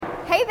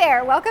Hey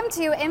there, welcome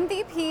to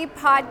MVP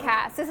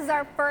Podcast. This is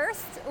our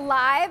first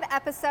live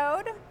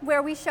episode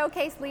where we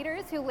showcase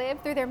leaders who live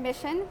through their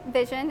mission,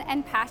 vision,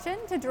 and passion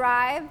to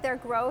drive their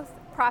growth,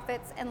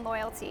 profits, and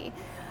loyalty.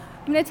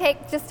 I'm going to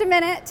take just a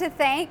minute to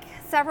thank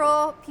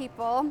several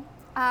people.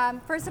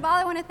 First of all,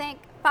 I want to thank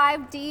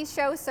 5D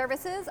Show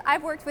Services.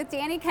 I've worked with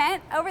Danny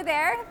Kent over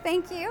there,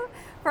 thank you,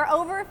 for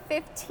over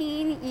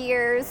 15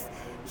 years.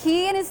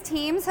 He and his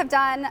teams have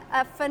done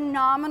a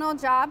phenomenal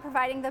job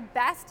providing the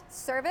best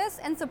service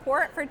and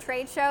support for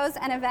trade shows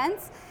and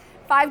events.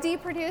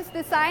 5D produced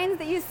the signs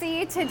that you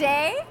see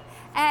today,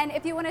 and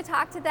if you want to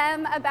talk to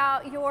them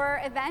about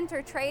your event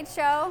or trade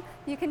show,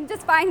 you can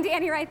just find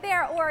Danny right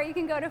there, or you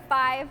can go to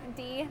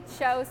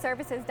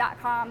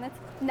 5dshowservices.com. That's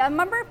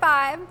number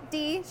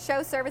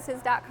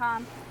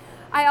 5dshowservices.com.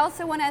 I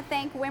also want to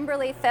thank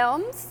Wimberly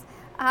Films.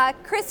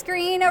 Chris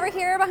Green over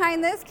here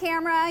behind this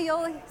camera,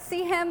 you'll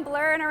see him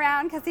blurring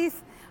around because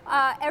he's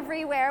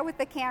everywhere with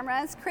the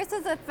cameras. Chris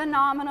is a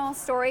phenomenal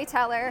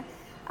storyteller.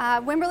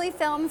 Wimberly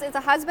Films is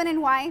a husband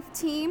and wife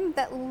team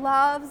that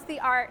loves the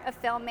art of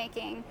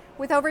filmmaking.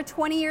 With over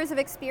 20 years of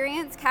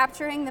experience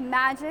capturing the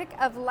magic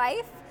of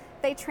life,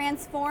 they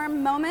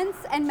transform moments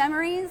and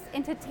memories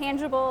into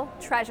tangible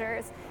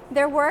treasures.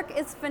 Their work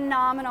is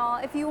phenomenal.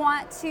 If you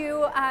want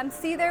to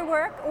see their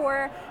work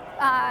or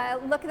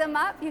look them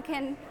up, you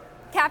can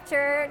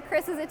capture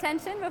Chris's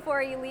attention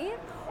before you leave,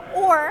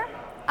 or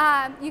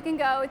you can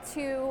go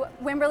to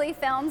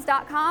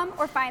wimberlyfilms.com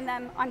or find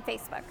them on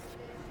Facebook.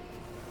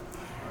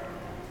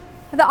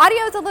 The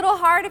audio is a little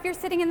hard if you're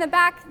sitting in the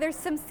back. There's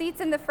some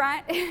seats in the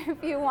front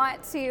if you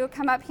want to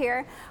come up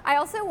here. I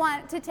also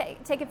want to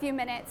take a few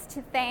minutes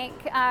to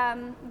thank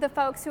the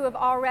folks who have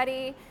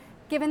already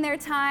given their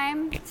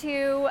time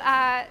to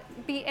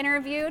be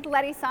interviewed.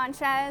 Letty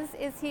Sanchez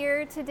is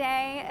here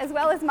today, as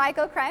well as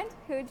Michael Krent,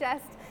 who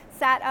just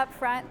sat up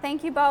front.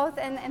 Thank you both,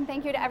 and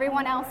thank you to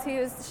everyone else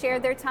who's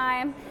shared their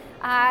time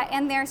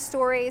and their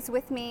stories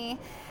with me.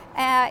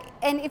 And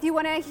if you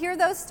want to hear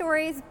those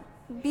stories,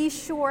 be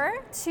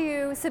sure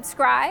to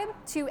subscribe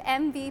to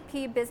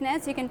MVP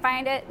Business. You can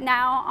find it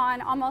now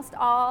on almost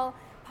all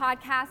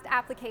podcast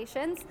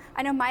applications.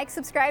 I know Mike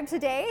subscribed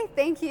today.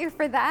 Thank you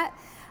for that.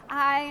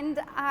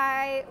 And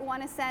I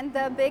want to send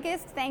the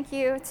biggest thank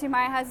you to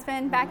my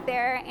husband back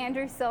there,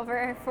 Andrew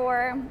Silver,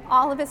 for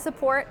all of his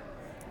support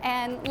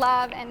and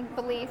love and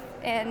belief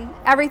in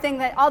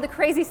everything all the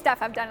crazy stuff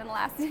I've done in the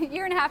last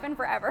year and a half and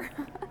forever.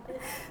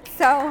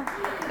 So,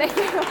 thank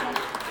you.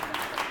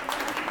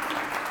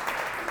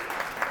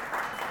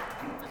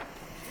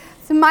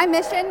 So my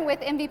mission with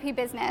MVP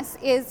Business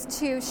is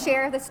to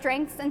share the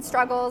strengths and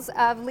struggles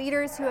of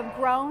leaders who have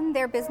grown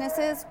their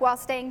businesses while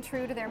staying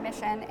true to their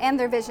mission and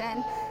their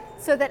vision,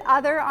 so that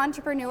other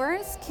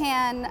entrepreneurs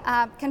can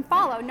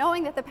follow,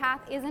 knowing that the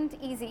path isn't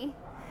easy.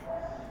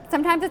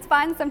 Sometimes it's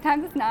fun,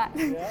 sometimes it's not,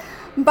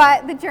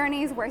 but the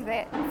journey is worth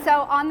it.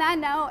 So on that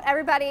note,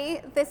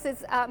 everybody, this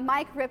is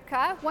Mike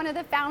Ripka, one of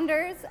the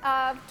founders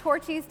of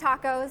Torchy's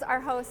Tacos, our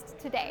host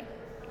today.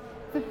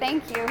 So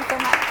thank you so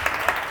much.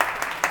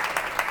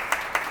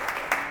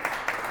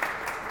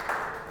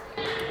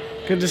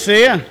 Good to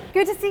see you.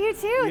 Good to see you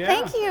too. Yeah.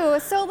 Thank you.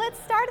 So let's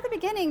start at the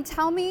beginning.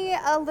 Tell me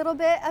a little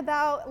bit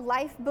about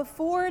life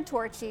before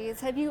Torchy's.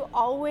 Have you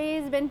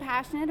always been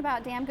passionate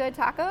about damn good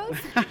tacos?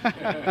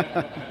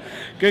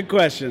 Good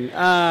question.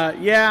 I've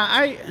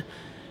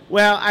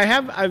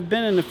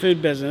been in the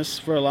food business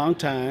for a long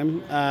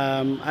time.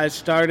 I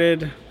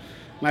started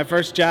my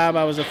first job.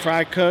 I was a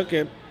fry cook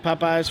at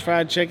Popeye's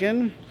Fried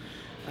Chicken.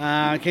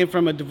 I came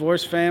from a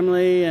divorced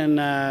family, and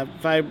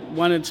if I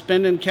wanted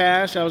spending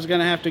cash, I was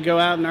going to have to go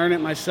out and earn it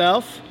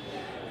myself.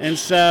 And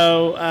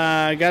so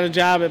I got a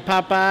job at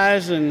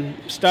Popeye's and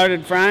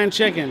started frying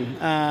chicken.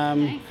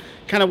 Kind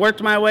of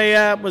worked my way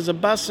up, was a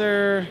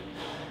busser,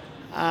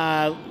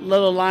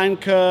 little line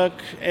cook,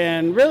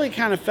 and really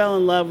kind of fell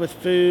in love with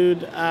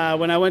food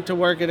when I went to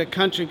work at a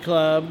country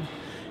club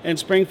in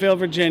Springfield,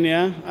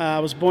 Virginia. I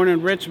was born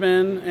in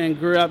Richmond and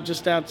grew up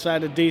just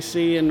outside of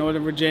D.C. in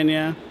Northern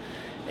Virginia.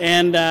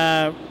 And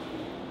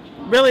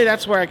really,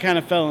 that's where I kind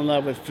of fell in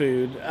love with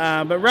food.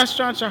 But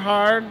restaurants are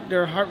hard.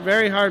 They're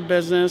very hard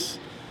business.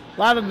 A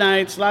lot of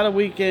nights, a lot of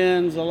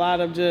weekends, a lot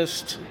of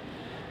just,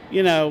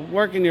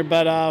 working your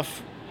butt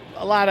off,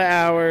 a lot of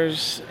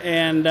hours.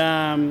 And,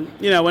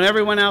 when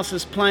everyone else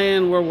is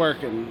playing, we're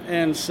working.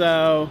 And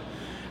so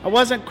I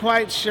wasn't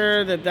quite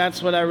sure that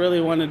that's what I really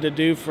wanted to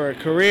do for a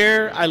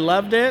career. I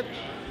loved it.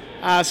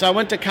 So I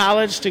went to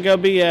college to go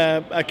be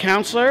a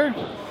counselor.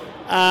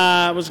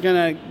 I was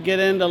going to get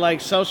into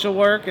social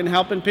work and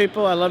helping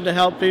people. I love to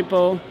help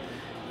people.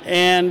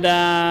 And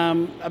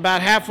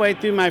about halfway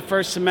through my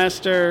first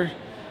semester,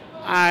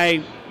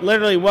 I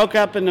literally woke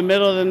up in the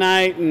middle of the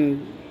night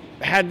and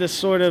had this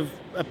sort of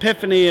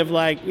epiphany of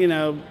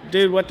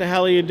dude, what the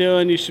hell are you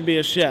doing? You should be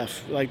a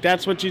chef.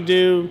 That's what you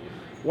do.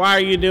 Why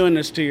are you doing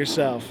this to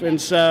yourself? And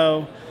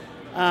so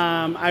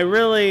I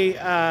really,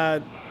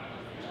 I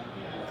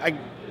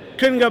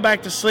couldn't go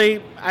back to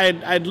sleep.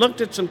 I'd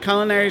looked at some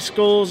culinary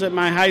schools at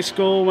my high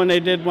school when they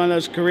did one of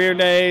those career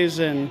days,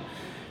 and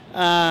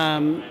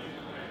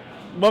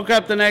Woke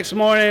up the next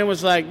morning and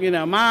was like,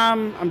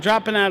 Mom, I'm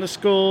dropping out of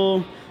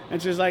school.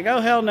 And she was like, oh,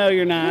 hell no,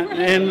 you're not.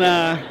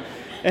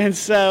 And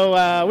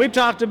so we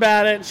talked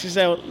about it. She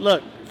said, well,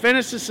 look,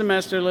 finish the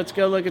semester. Let's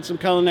go look at some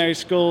culinary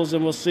schools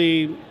and we'll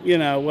see,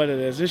 what it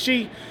is. And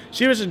she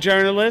was a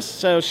journalist,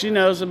 so she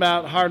knows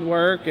about hard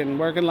work and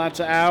working lots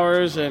of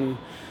hours and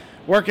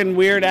working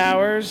weird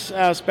hours,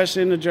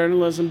 especially in the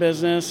journalism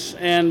business.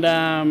 And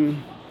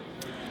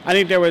I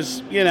think there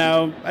was,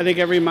 I think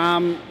every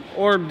mom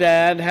or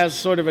dad has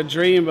sort of a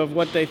dream of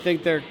what they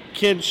think their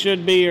kid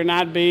should be or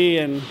not be.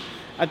 And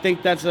I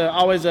think that's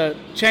always a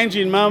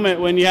changing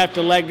moment when you have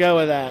to let go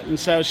of that. And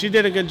so she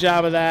did a good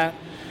job of that.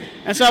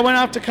 And so I went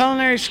off to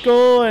culinary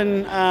school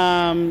and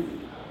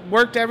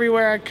worked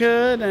everywhere I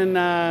could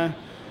and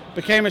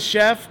became a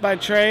chef by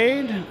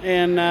trade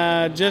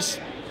and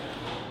just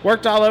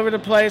worked all over the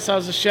place. I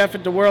was a chef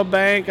at the World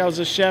Bank. I was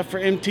a chef for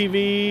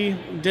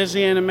MTV,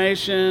 Disney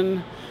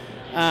Animation.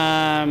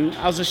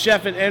 I was a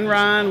chef at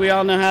Enron. We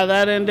all know how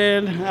that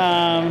ended.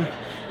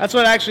 That's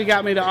what actually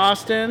got me to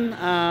Austin.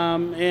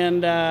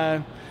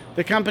 And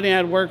the company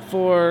I'd worked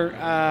for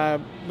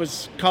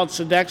was called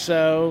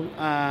Sodexo,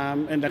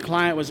 and the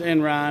client was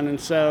Enron. And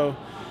so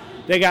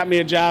they got me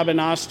a job in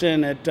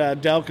Austin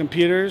at Dell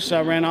Computers. So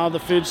I ran all the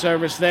food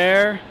service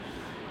there.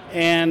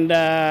 And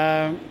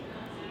then,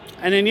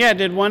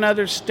 did one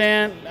other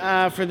stint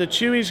for the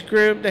Chuy's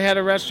group. They had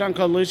a restaurant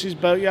called Lucy's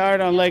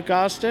Boatyard on Lake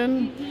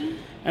Austin. Mm-hmm.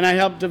 And I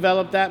helped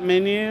develop that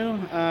menu.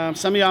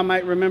 Some of y'all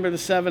might remember the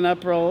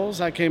 7-Up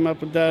rolls. I came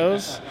up with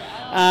those.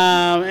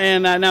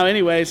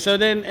 So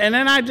then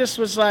I just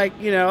was like,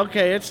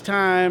 okay, it's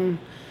time.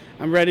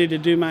 I'm ready to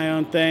do my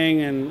own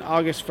thing. And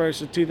August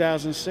 1st of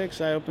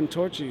 2006, I opened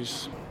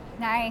Torchy's.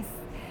 Nice.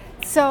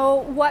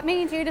 So what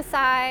made you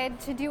decide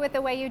to do it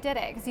the way you did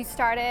it? Because you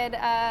started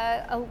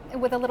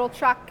with a little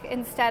truck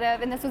instead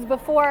of, and this was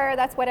before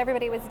that's what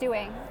everybody was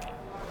doing.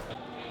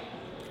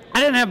 I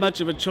didn't have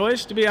much of a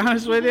choice, to be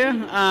honest with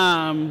you.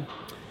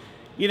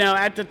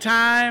 At the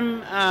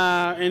time,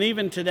 and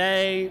even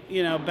today,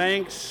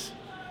 banks,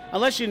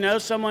 unless you know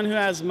someone who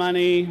has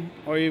money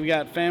or you've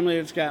got family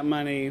that's got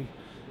money,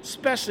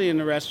 especially in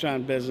the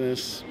restaurant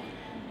business,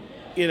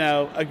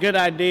 a good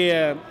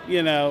idea,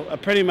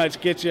 pretty much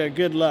gets you a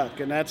good luck,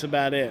 and that's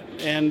about it.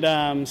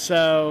 And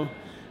so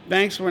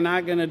banks were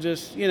not going to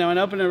just, and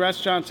opening a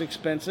restaurant's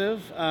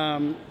expensive.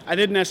 I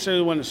didn't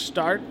necessarily want to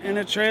start in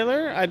a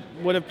trailer. I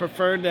would have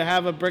preferred to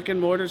have a brick and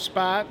mortar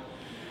spot.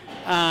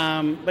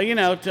 But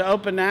to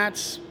open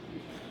that's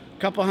a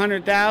couple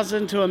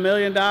 $100,000 to $1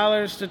 million to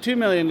 $2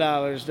 million,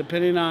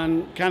 depending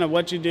on kind of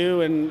what you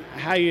do and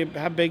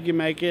how big you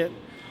make it.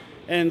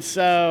 And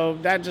so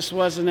that just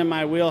wasn't in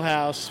my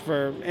wheelhouse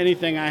for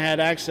anything I had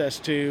access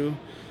to.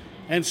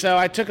 And so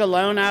I took a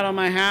loan out on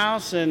my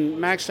house and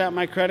maxed out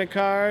my credit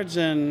cards.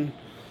 And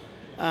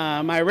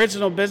my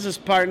original business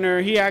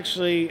partner, he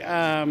actually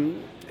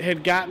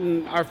had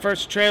gotten, our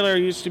first trailer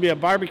used to be a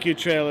barbecue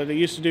trailer that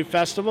used to do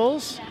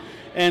festivals.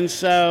 And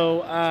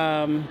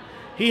so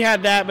he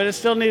had that, but it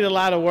still needed a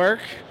lot of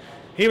work.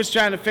 He was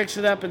trying to fix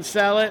it up and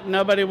sell it.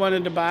 Nobody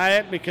wanted to buy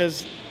it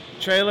because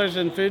trailers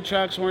and food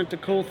trucks weren't the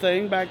cool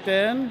thing back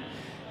then.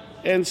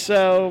 And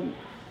so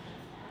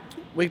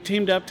we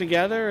teamed up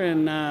together,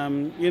 and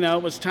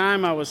it was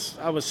time. I was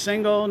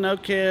single, no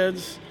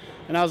kids,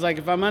 and I was like,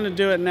 if I'm going to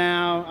do it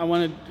now, I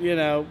want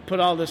to put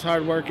all this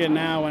hard work in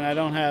now when I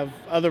don't have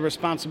other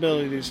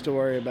responsibilities to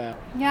worry about.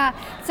 Yeah.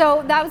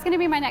 So that was going to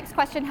be my next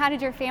question. How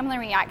did your family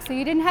react? So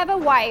you didn't have a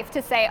wife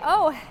to say,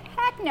 "Oh,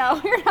 heck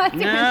no, you're not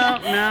doing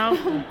that."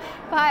 No.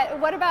 But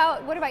what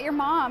about your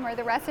mom or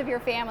the rest of your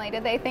family?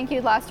 Did they think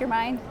you'd lost your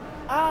mind?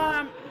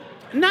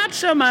 Not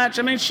so much.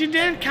 I mean, she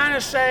did kind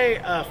of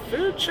say, a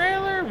food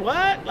trailer?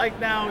 What? Like,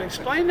 now,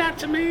 explain that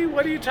to me.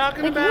 What are you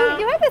talking about?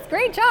 You have this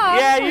great job.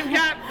 Yeah, you've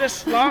got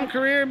this long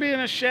career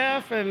being a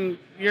chef, and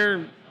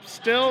you're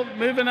still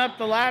moving up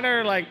the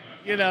ladder. Like,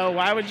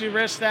 why would you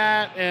risk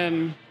that?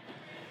 And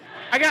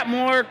I got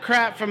more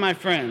crap from my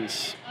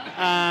friends.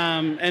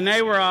 And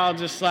they were all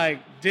just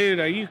like,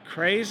 dude, are you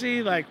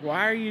crazy? Like,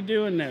 why are you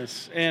doing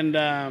this? And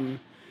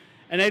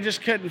they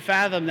just couldn't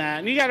fathom that.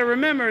 And you got to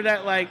remember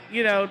that, like,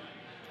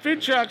 food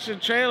trucks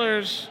and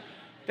trailers,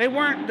 they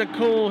weren't the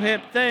cool,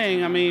 hip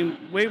thing. I mean,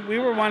 we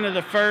were one of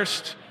the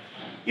first,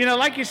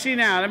 like you see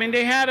now. I mean,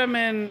 they had them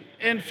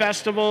in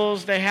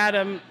festivals. They had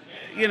them,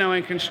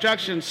 in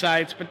construction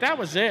sites, but that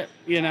was it,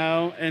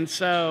 And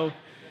so,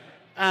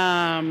 but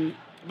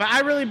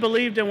I really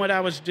believed in what I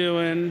was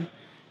doing,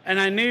 and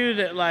I knew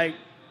that, like,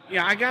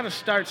 I got to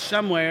start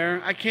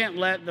somewhere. I can't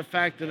let the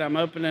fact that I'm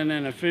opening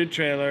in a food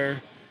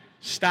trailer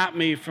stop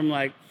me from,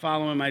 like,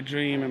 following my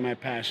dream and my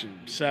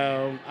passion.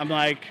 So I'm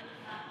like,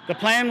 the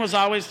plan was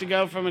always to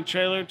go from a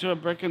trailer to a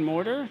brick and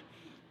mortar.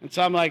 And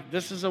so I'm like,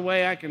 this is a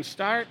way I can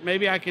start.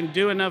 Maybe I can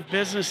do enough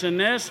business in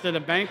this that a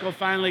bank will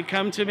finally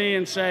come to me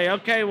and say,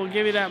 okay, we'll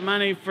give you that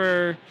money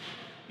for,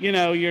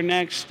 your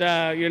next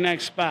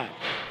spot.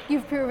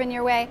 You've proven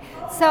your way.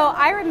 So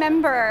I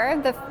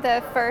remember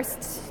the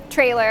first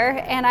trailer,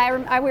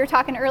 and we were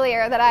talking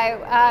earlier that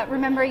I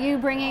remember you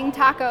bringing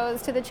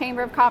tacos to the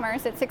Chamber of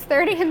Commerce at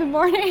 6:30 in the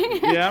morning.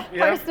 Yep.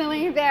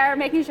 Personally there,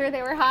 making sure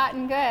they were hot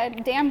and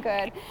good, damn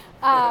good.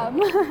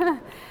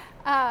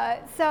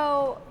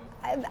 So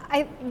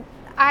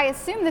I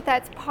assume that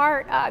that's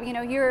part of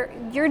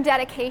your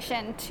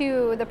dedication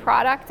to the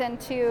product and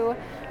to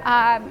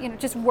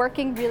just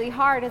working really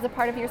hard as a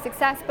part of your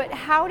success. But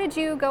how did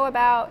you go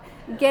about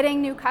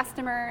getting new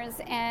customers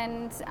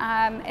and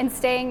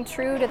staying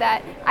true to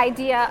that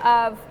idea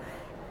of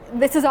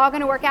this is all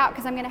going to work out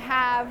because I'm going to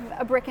have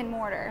a brick and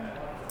mortar?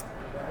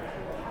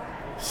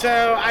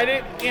 So I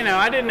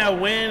didn't know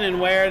when and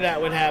where that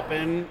would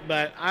happen,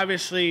 but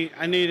obviously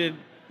I needed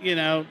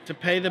to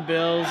pay the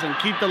bills and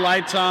keep the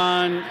lights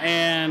on,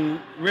 and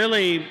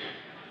really,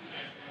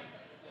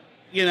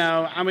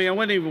 I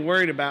wasn't even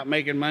worried about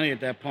making money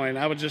at that point.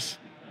 I was just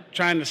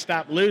trying to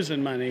stop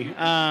losing money.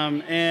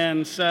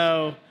 And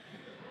so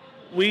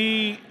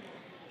we,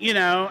 and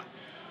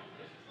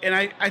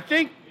I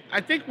think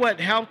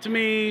what helped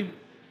me,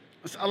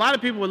 a lot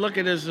of people would look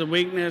at it as a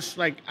weakness.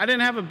 Like, I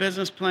didn't have a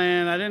business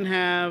plan. I didn't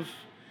have,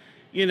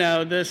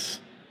 this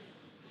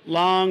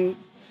long,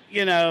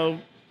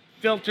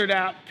 filtered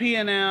out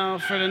P&L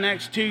for the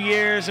next 2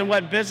 years and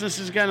what business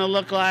is going to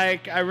look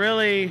like. I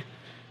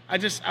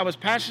was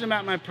passionate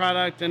about my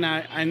product, and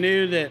I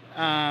knew that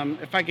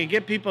if I could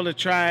get people to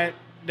try it,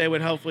 they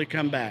would hopefully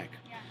come back.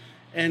 Yeah.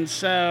 And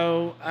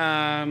so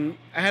I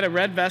had a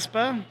red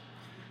Vespa,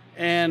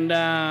 and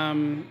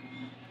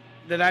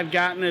that I'd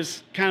gotten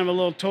as kind of a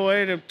little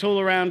toy to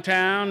tool around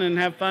town and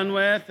have fun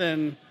with,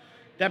 and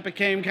that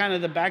became kind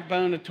of the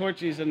backbone of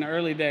Torchy's in the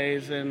early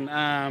days. And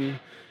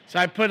so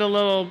I put a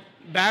little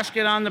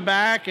basket on the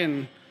back,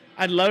 and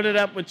I'd load it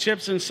up with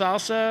chips and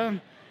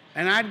salsa,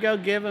 and I'd go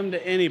give them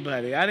to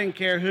anybody. I didn't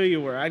care who you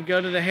were. I'd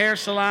go to the hair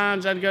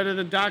salons, I'd go to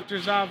the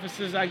doctor's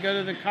offices, I'd go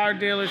to the car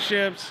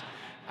dealerships,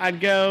 I'd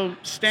go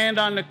stand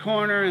on the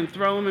corner and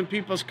throw them in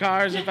people's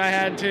cars if I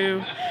had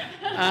to.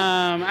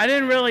 I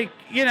didn't really,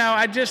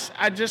 I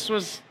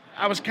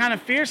was kind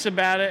of fierce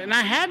about it, and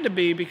I had to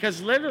be,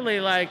 because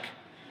literally, like,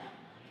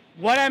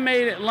 what I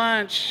made at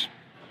lunch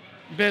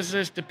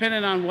business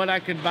depended on what I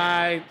could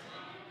buy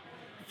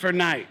for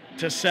night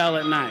to sell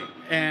at night,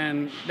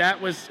 and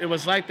it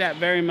was like that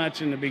very much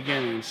in the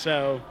beginning.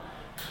 So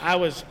I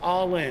was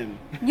all in.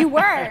 You were.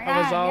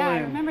 I was all in.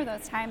 I remember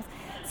those times.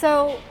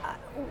 So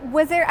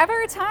was there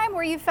ever a time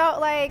where you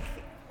felt like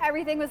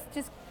everything was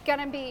just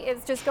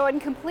going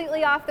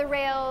completely off the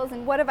rails,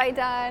 and what have I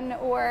done,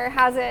 or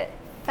has it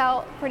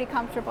felt pretty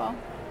comfortable?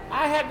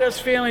 I had those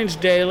feelings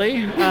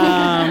daily,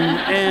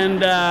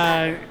 and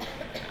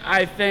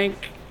I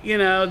think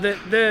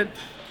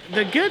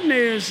the good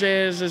news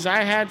is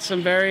I had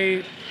some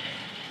very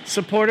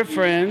supportive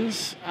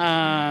friends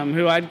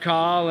who I'd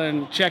call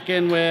and check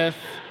in with,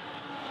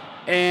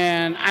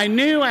 and I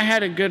knew I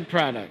had a good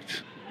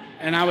product,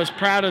 and I was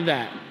proud of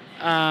that.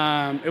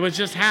 It was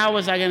just, how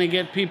was I going to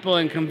get people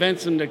and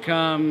convince them to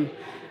come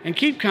and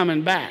keep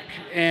coming back?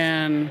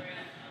 And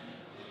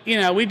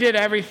we did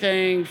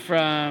everything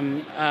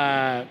from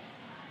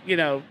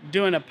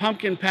doing a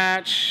pumpkin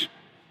patch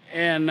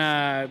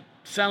and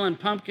selling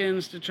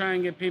pumpkins to try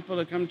and get people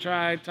to come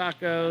try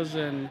tacos,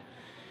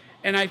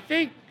 and I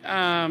think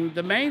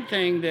the main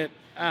thing that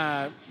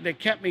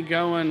kept me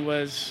going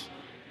was,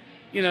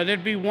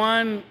 there'd be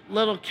one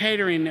little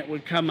catering that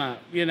would come up,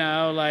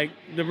 like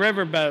the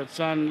riverboats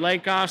on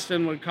Lake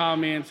Austin would call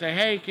me and say,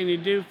 hey, can you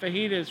do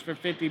fajitas for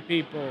 50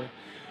 people?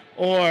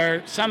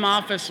 Or some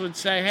office would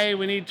say, hey,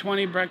 we need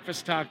 20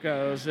 breakfast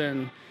tacos,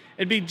 and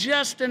it'd be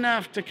just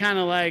enough to kind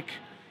of like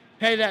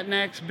pay that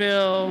next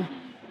bill,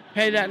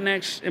 pay that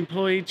next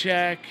employee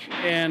check,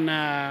 and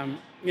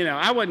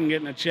I wasn't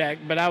getting a check,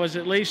 but I was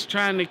at least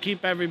trying to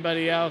keep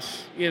everybody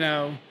else,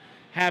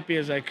 happy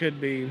as I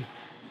could be.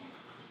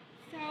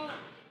 So,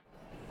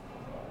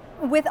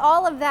 with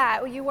all of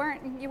that, you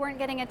weren't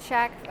getting a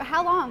check.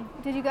 How long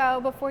did you go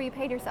before you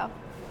paid yourself?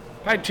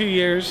 Probably 2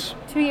 years.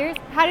 2 years?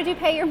 How did you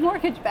pay your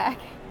mortgage back?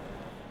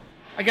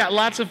 I got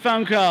lots of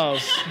phone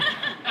calls.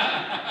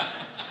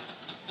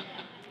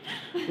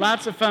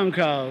 Lots of phone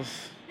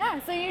calls. Yeah,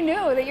 so you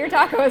knew that your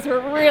tacos were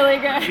really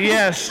good.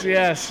 Yes.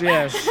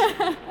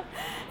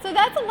 So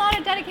that's a lot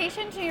of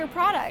dedication to your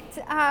product.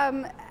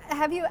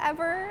 Have you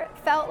ever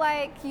felt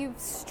like you've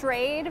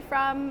strayed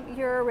from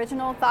your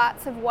original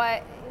thoughts of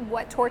what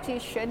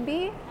Torchy's should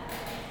be?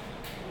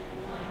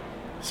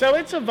 So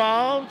it's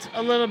evolved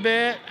a little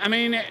bit. I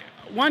mean,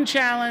 one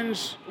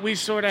challenge we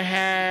sort of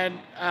had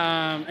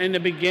in the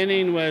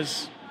beginning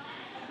was,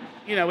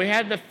 we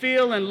had the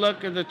feel and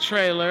look of the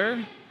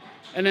trailer,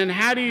 and then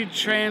how do you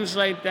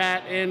translate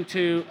that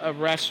into a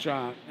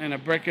restaurant and a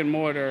brick and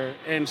mortar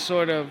and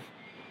sort of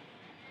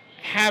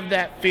have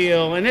that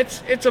feel? And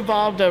it's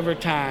evolved over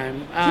time.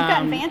 You've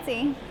gotten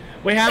fancy.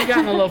 We have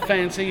gotten a little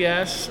fancy,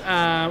 yes. We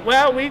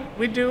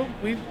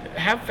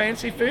have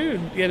fancy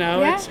food,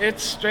 Yeah.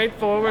 It's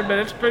straightforward, but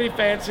it's pretty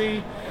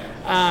fancy.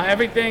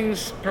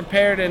 Everything's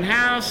prepared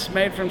in-house,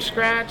 made from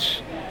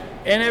scratch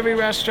in every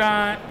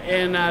restaurant,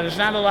 and there's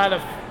not a lot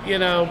of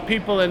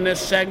people in this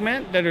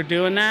segment that are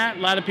doing that. A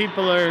lot of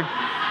people are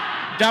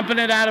dumping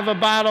it out of a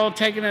bottle,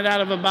 taking it out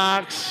of a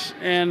box,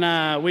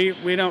 and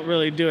we don't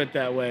really do it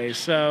that way.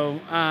 So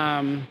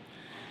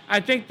I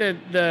think that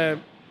the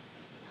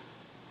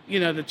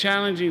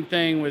challenging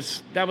thing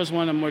was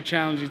one of the more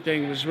challenging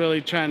things, was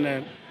really trying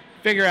to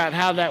figure out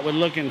how that would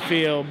look and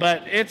feel.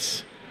 But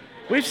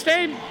we've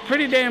stayed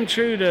pretty damn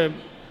true to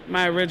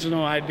my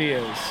original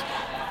ideas.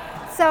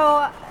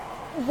 So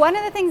one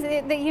of the things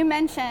that you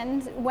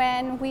mentioned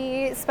when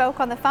we spoke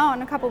on the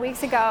phone a couple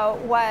weeks ago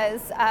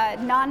was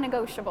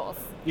non-negotiables.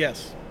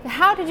 Yes.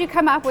 How did you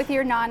come up with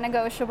your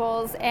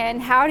non-negotiables,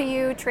 and how do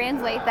you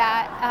translate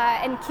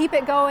that and keep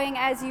it going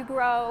as you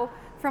grow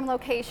from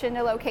location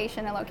to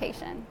location to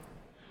location?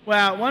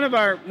 Well, one of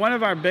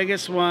our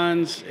biggest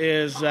ones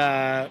is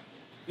so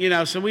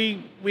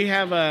we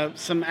have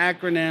some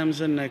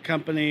acronyms in the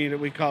company that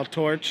we call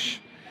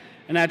TORCH,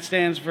 and that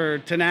stands for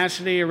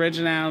tenacity,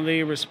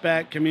 originality,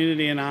 respect,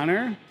 community, and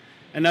honor.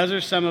 And those are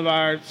some of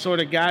our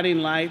sort of guiding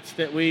lights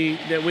that we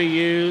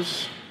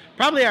use.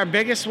 Probably our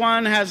biggest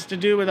one has to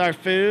do with our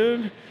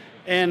food,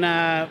 and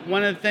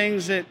one of the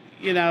things that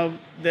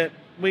that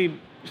we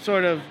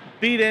sort of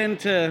beat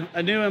into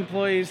a new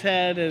employee's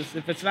head is,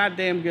 if it's not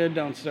damn good,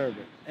 don't serve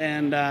it.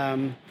 And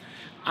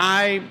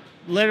I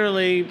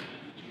literally,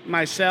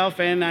 myself,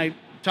 and I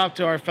talk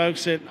to our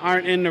folks that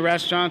aren't in the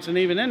restaurants and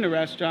even in the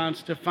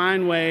restaurants, to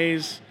find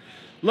ways,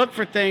 look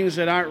for things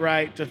that aren't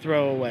right to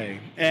throw away.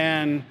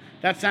 And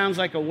that sounds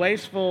like a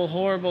wasteful,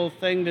 horrible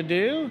thing to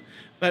do,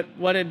 but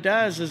what it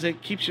does is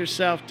it keeps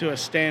yourself to a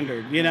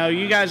standard.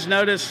 You guys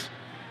notice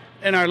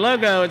in our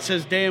logo it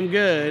says damn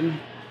good,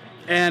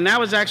 and that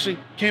was actually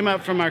came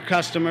up from our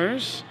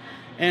customers.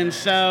 And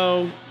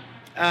so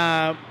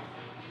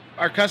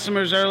our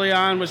customers early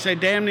on would say,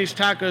 damn, these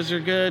tacos are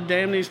good,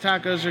 damn, these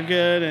tacos are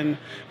good. And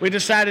we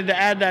decided to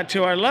add that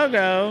to our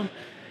logo,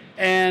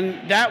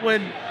 and that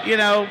would,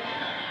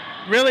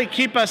 really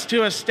keep us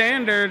to a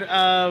standard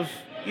of,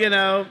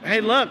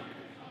 hey, look,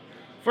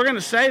 if we're going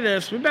to say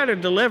this, we better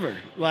deliver.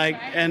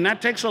 And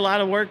that takes a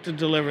lot of work to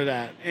deliver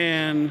that.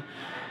 And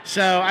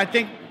so I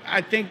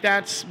think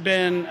that's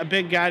been a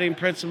big guiding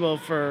principle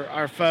for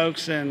our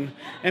folks, and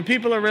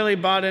people are really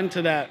bought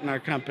into that in our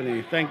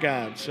company, thank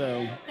God.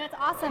 So that's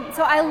awesome.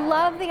 So I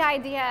love the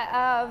idea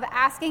of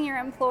asking your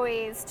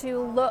employees to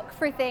look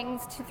for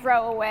things to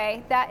throw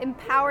away. That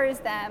empowers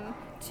them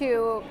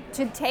to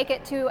take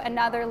it to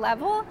another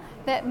level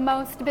that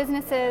most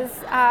businesses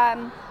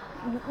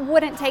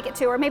wouldn't take it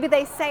to, or maybe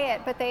they say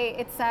it, but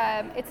it's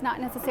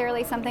not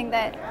necessarily something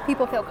that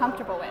people feel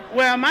comfortable with.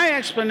 Well, my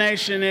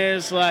explanation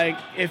is,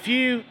 if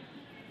you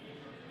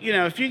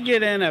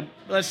get in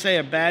let's say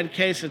a bad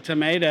case of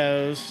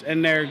tomatoes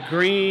and they're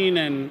green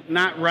and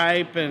not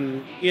ripe,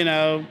 and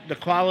the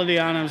quality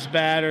on them's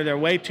bad, or they're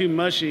way too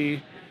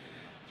mushy,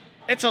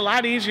 it's a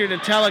lot easier to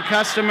tell a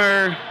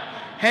customer,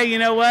 hey, you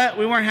know what,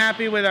 we weren't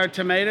happy with our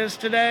tomatoes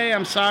today,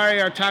 I'm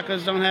sorry, our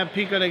tacos don't have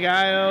pico de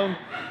gallo.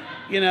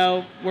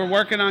 We're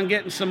working on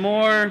getting some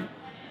more,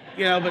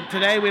 but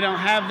today we don't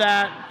have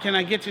that. Can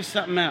I get you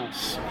something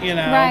else?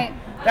 Right.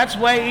 That's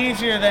way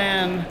easier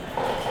than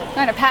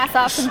trying to pass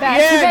off some bad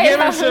tomatoes. Give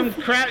them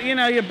some crap.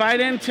 You bite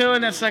into it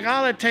and it's like,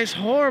 oh, that tastes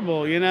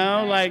horrible.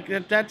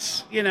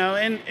 That's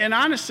and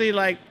honestly,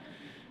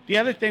 the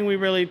other thing we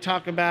really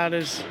talk about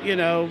is,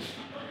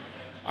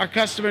 our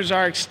customers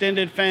are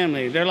extended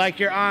family. They're like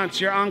your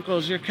aunts, your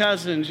uncles, your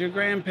cousins, your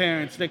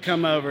grandparents that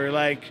come over.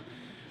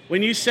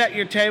 When you set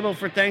your table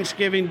for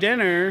Thanksgiving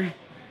dinner,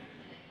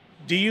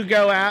 do you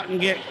go out and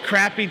get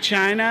crappy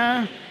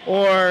china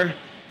or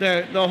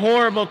the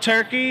horrible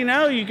turkey?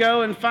 No, you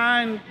go and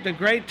find the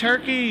great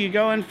turkey. You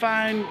go and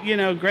find,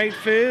 great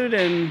food,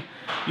 and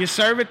you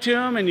serve it to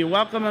them, and you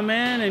welcome them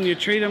in, and you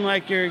treat them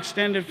like your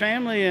extended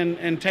family,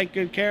 and take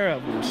good care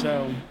of them.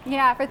 So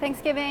yeah, for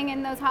Thanksgiving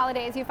and those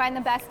holidays, you find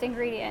the best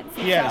ingredients.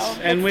 Yes,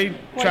 so and we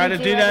try to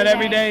do that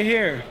every day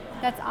here.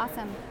 That's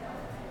awesome.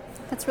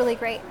 That's really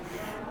great.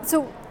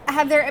 So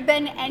have there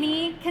been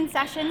any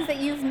concessions that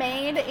you've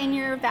made in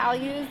your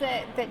values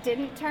that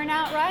didn't turn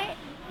out right?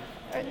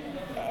 Or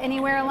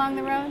anywhere along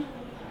the road?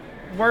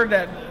 Word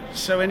that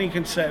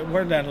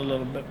a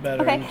little bit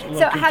better. Okay,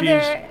 so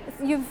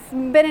you've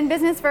been in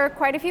business for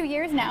quite a few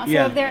years now, so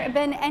have there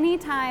been any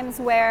times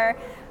where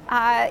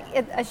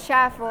a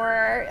chef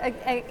or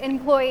an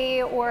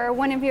employee or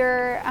one of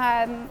your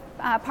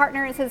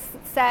partners has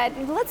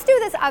said, let's do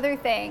this other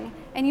thing,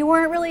 and you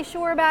weren't really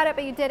sure about it,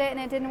 but you did it and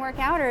it didn't work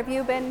out, or have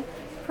you been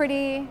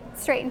pretty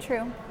straight and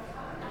true?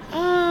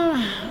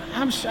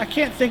 I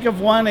can't think of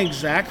one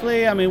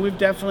exactly. I mean, we've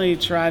definitely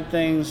tried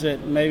things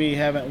that maybe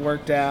haven't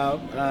worked out.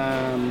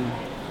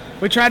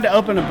 We tried to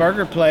open a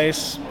burger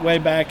place way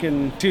back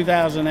in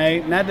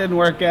 2008, and that didn't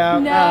work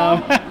out.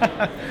 No.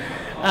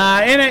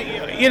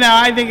 And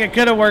I think it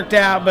could have worked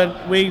out,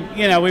 but we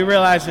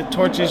realized that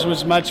Torchy's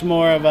was much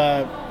more of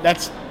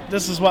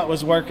this is what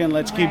was working.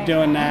 Let's keep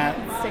doing that.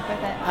 Stick with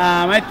it.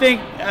 I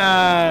think,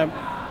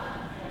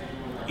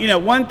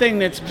 one thing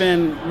that's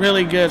been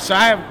really good, so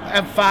I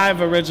have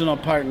 5 original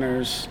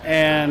partners,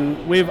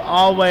 and we've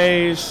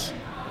always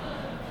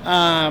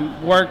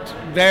worked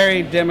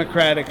very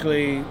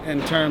democratically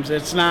in terms,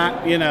 it's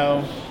not,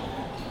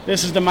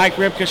 this is the Mike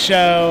Ripka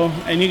show,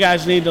 and you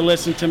guys need to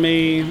listen to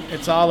me.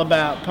 It's all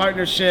about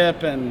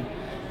partnership, and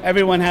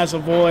everyone has a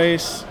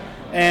voice,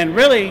 and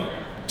really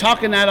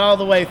talking that all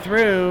the way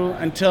through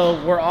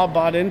until we're all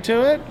bought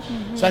into it.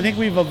 Mm-hmm. So I think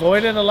we've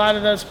avoided a lot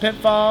of those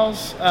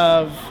pitfalls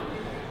of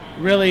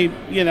really,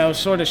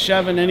 sort of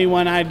shoving any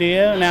one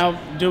idea. Now,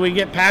 do we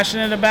get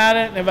passionate about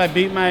it? Have I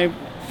beat my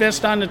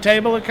fist on the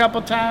table a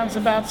couple times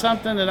about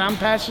something that I'm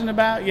passionate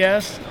about?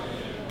 Yes.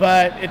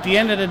 But at the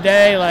end of the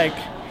day, like,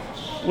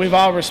 we've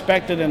all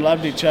respected and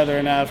loved each other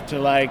enough to,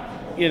 like,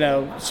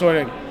 sort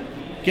of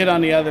get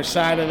on the other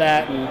side of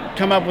that and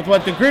come up with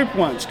what the group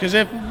wants. Because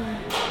if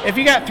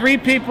you got 3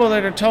 people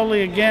that are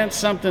totally against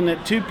something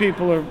that 2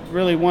 people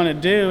really want to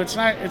do, it's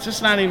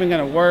just not even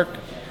going to work.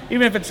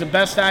 Even if it's the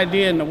best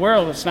idea in the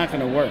world, it's not going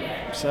to work.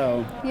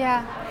 So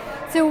yeah.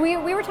 So we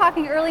were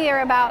talking earlier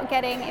about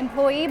getting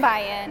employee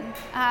buy-in.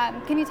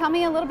 Can you tell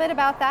me a little bit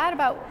about that,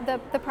 about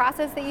the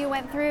process that you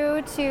went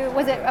through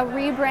was it a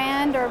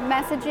rebrand or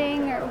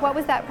messaging, or what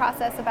was that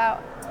process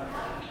about?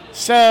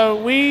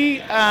 So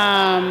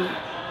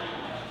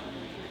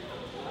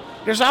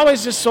there's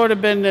always just sort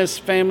of been this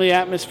family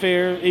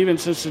atmosphere, even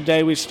since the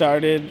day we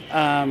started.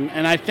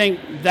 And I think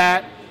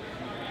that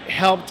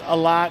helped a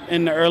lot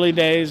in the early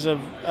days of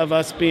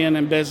us being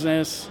in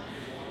business.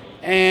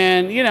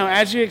 And,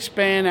 as you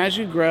expand, as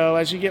you grow,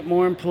 as you get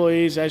more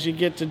employees, as you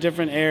get to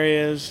different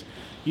areas,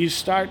 you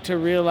start to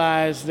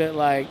realize that,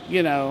 like,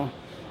 hey,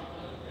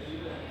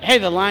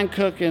 the line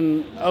cook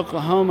in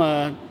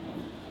Oklahoma,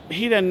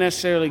 he doesn't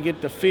necessarily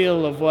get the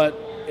feel of what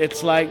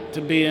it's like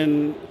to be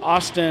in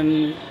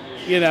Austin,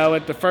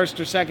 at the first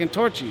or second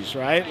Torchy's,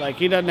 right? Like,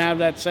 he doesn't have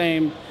that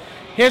same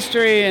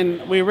history,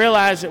 and we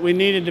realized that we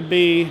needed to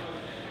be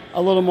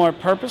a little more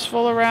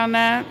purposeful around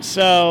that.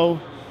 So,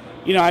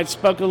 I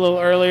spoke a little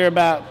earlier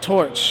about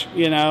Torch,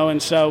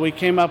 and so we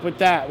came up with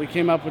that. We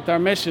came up with our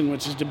mission,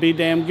 which is to be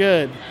damn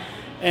good.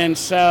 And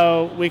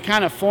so we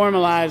kind of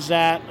formalized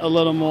that a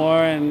little more,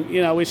 and,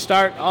 we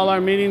start all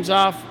our meetings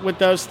off with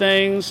those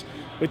things.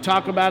 We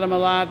talk about them a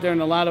lot. They're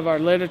in a lot of our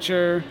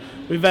literature.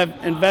 We've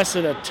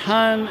invested a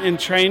ton in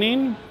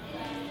training,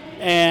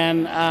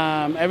 and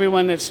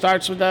everyone that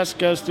starts with us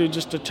goes through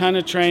just a ton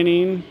of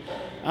training.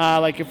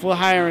 Like, if we'll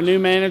hire a new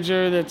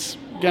manager that's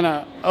going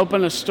to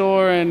open a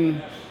store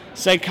in,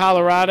 say,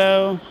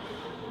 Colorado,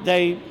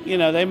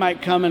 they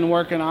might come and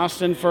work in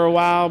Austin for a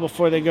while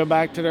before they go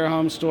back to their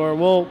home store.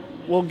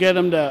 We'll get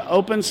them to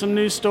open some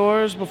new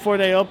stores before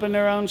they open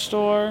their own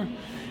store.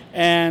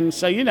 And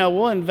so,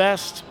 we'll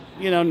invest,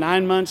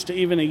 9 months to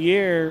even a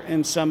year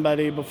in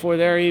somebody before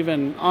they're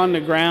even on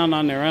the ground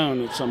on their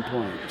own at some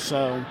point.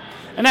 So,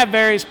 and that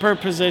varies per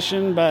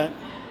position, but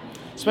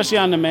especially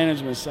on the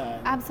management side.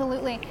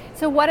 Absolutely.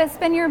 So what has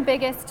been your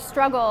biggest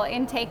struggle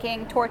in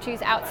taking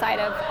Torchy's outside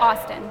of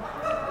Austin?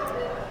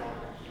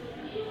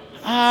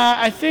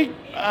 I think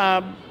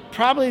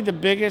probably the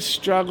biggest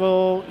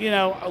struggle,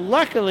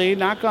 luckily,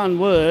 knock on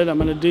wood, I'm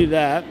going to do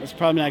that. It's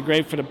probably not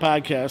great for the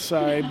podcast,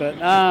 sorry. But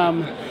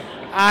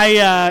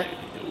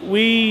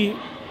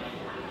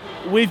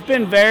we've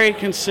been very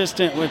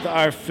consistent with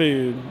our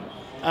food.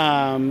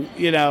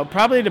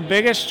 Probably the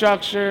biggest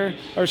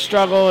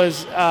struggle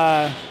is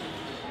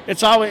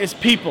it's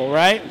people,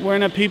 right? We're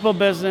in a people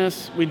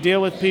business. We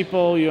deal with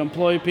people. You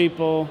employ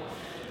people,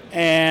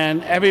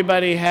 and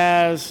everybody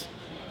has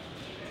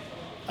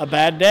a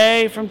bad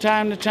day from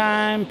time to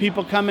time.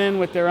 People come in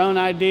with their own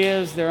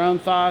ideas, their own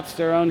thoughts,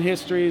 their own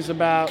histories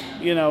about,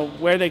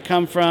 where they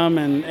come from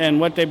and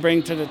what they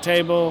bring to the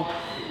table.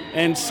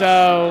 And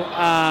so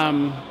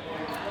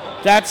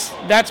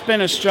that's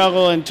been a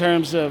struggle in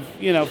terms of,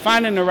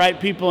 finding the right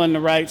people in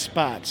the right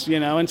spots,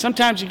 And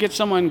sometimes you get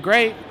someone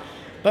great,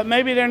 but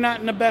maybe they're not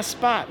in the best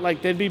spot.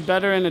 Like, they'd be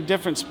better in a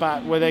different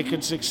spot where they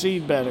could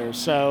succeed better.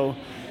 So,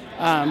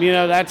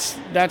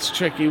 that's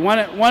tricky. One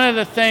of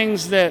the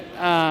things that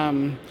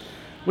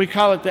we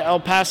call it the El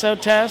Paso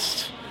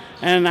test.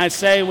 And I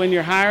say, when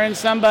you're hiring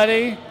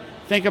somebody,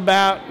 think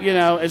about,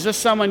 is this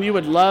someone you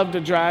would love to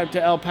drive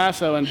to El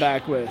Paso and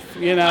back with?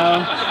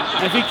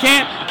 If you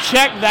can't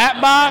check that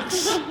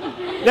box,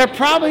 they're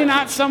probably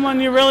not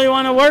someone you really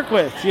want to work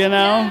with,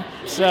 Yeah.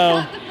 So. You're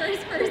not the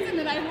first person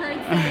that I've heard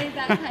say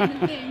that kind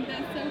of thing.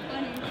 That's so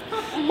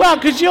funny. Well,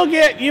 because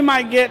you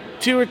might get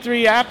 2 or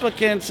 3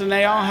 applicants and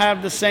they all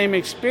have the same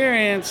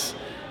experience,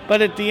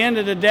 but at the end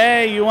of the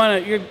day, you're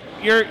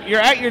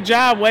at your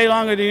job way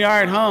longer than you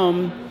are at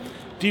home.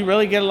 Do you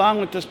really get along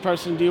with this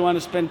person? Do you want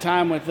to spend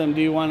time with them?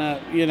 Do you want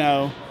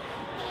to,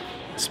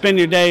 spend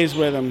your days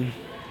with them?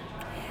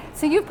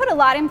 So you've put a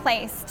lot in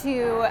place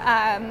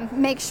to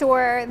make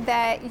sure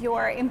that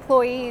your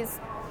employees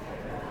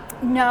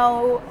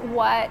know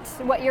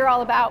what you're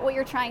all about, what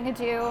you're trying to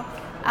do.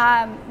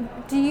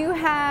 Do you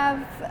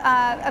have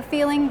a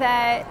feeling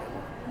that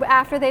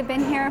after they've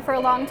been here for a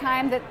long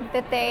time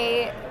that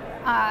they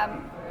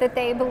that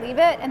they believe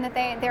it and that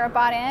they're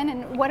bought in?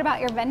 And what about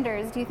your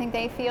vendors? Do you think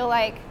they feel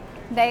like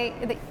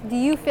do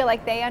you feel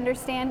like they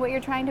understand what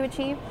you're trying to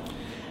achieve?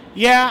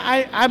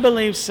 Yeah, I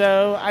believe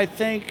so. I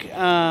think,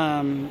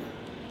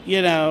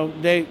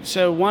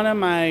 so one of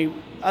my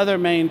other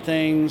main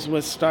things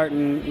with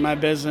starting my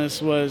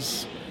business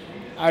was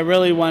I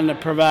really wanted to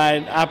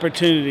provide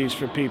opportunities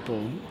for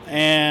people.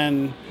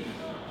 And,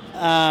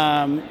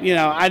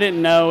 I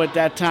didn't know at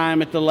that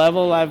time at the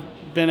level I've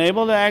been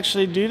able to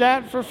actually do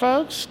that for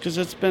folks, because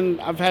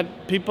I've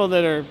had people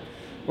that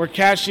were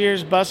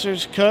cashiers,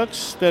 bussers,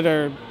 cooks that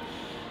are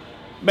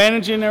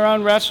managing their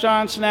own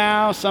restaurants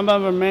now. Some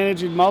of them are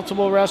managing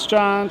multiple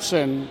restaurants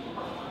and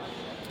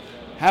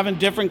having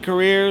different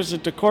careers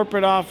at the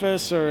corporate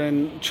office or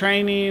in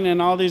training and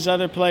all these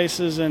other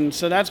places. And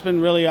so that's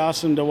been really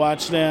awesome to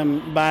watch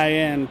them buy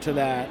into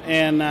that.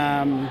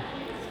 And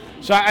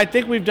so I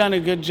think we've done a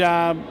good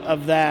job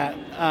of that.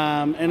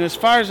 And as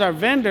far as our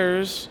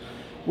vendors,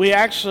 we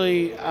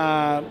actually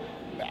have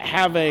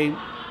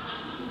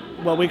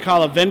what we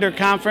call a vendor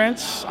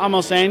conference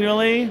almost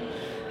annually.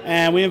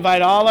 And we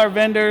invite all our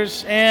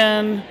vendors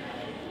in.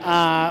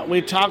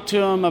 We talk to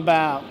them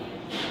about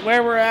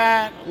where we're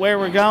at, where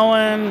we're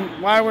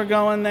going, why we're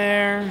going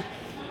there.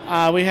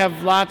 We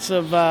have lots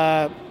of,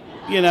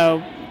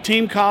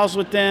 team calls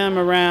with them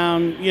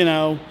around,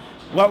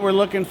 what we're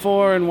looking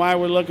for and why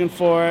we're looking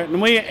for it.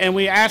 And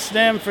we ask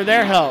them for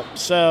their help.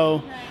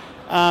 So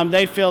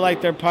they feel like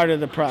they're part of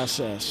the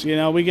process.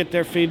 We get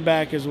their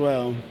feedback as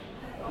well.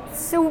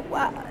 So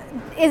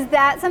is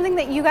that something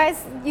that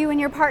you and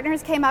your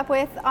partners came up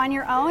with on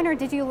your own, or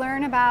did you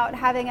learn about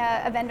having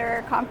a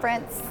vendor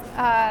conference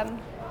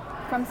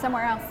from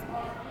somewhere else?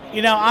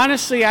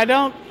 Honestly, I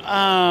don't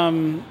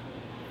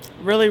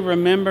really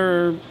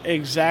remember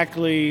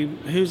exactly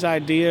whose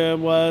idea it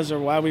was or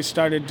why we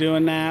started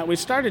doing that. We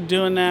started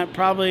doing that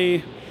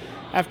probably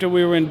after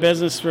we were in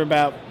business for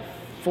about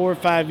 4 or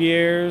 5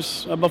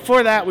 years.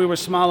 Before that, we were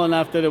small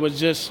enough that it was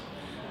just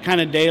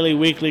kind of daily,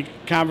 weekly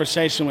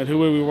conversation with who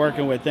we were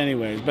working with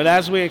anyways. But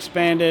as we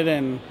expanded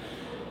and,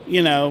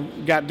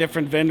 got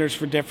different vendors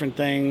for different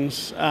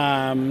things,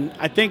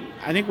 I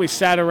think we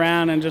sat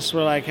around and just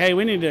were like, hey,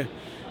 we need to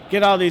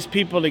get all these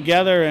people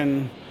together,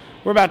 and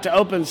we're about to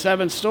open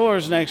 7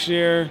 stores next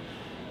year.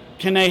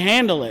 Can they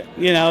handle it?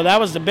 That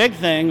was the big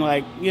thing.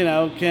 Like,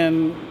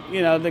 can,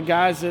 the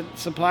guys that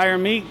supply our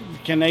meat,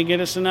 can they get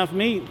us enough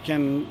meat?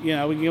 Can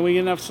we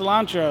get enough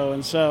cilantro?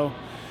 And so,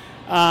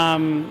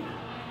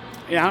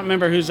 I don't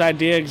remember whose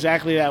idea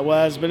exactly that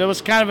was, but it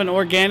was kind of an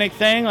organic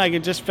thing. Like,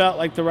 it just felt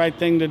like the right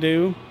thing to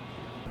do.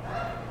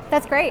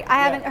 That's great.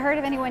 I haven't heard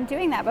of anyone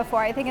doing that before.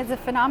 I think it's a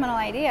phenomenal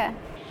idea.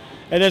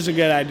 It is a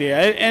good idea.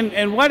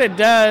 And what it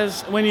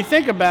does, when you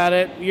think about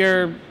it,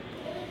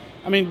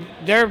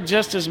 they're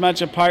just as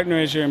much a partner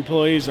as your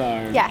employees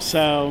are. Yes.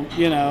 So,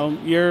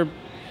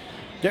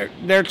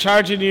 they're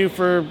charging you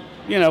for,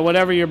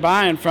 whatever you're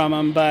buying from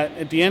them. But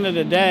at the end of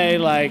the day,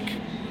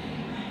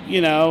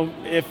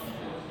 if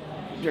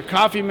your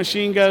coffee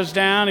machine goes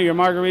down or your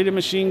margarita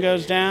machine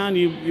goes down,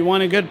 you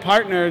want a good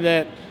partner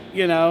that,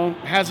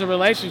 has a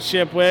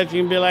relationship with.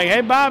 You can be like,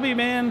 hey, Bobby,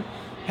 man,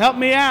 help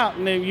me out.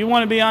 And you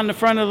want to be on the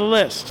front of the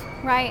list.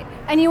 Right.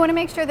 And you want to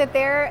make sure that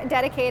they're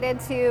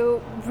dedicated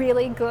to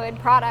really good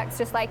products,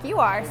 just like you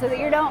are, so that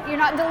you're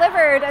not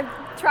delivered a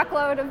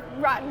truckload of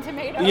rotten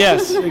tomatoes.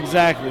 Yes,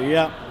 exactly.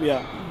 Yeah.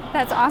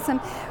 That's awesome.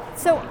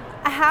 So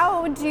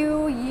how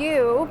do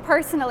you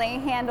personally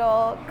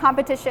handle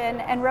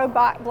competition and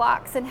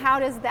roadblocks, and how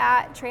does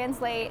that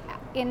translate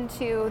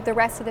into the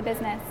rest of the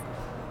business?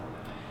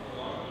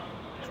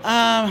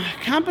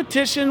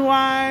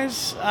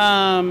 Competition-wise,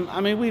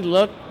 we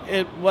look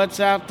at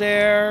what's out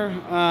there.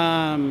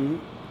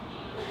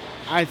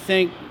 I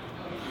think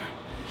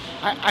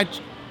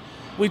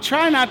we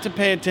try not to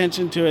pay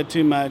attention to it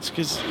too much,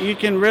 because you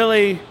can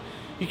really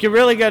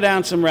go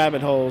down some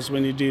rabbit holes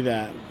when you do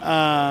that.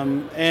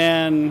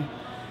 And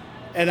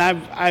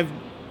I've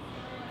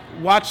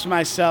watched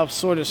myself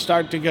sort of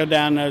start to go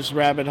down those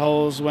rabbit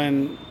holes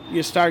when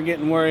you start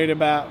getting worried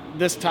about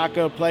this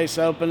taco place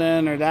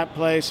opening or that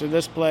place or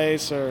this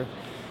place,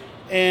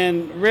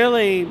 and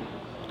really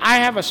I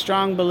have a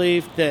strong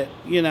belief that,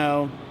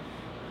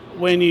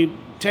 when you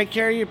take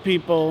care of your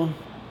people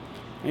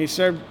and you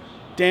serve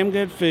damn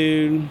good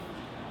food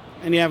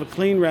and you have a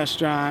clean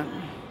restaurant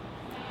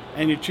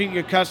and you treat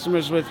your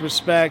customers with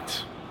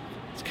respect,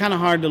 it's kind of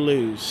hard to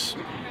lose,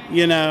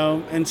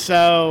 and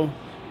so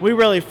we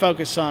really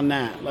focus on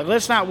that. Like,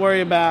 let's not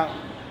worry about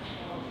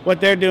what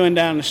they're doing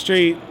down the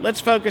street. Let's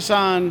focus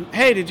on,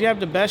 hey, did you have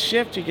the best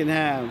shift you can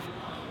have?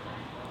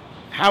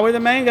 How were the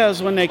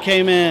mangoes when they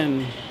came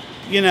in?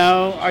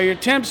 Are your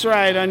temps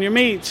right on your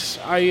meats?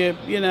 Are you,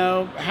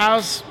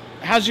 how's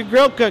your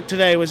grill cook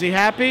today? Was he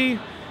happy?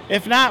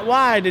 If not,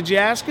 why? Did you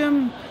ask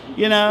him?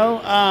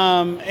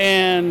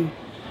 And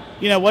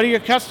what are your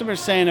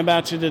customers saying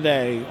about you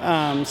today?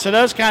 So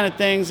those kind of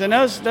things, and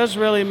those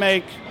really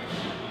make,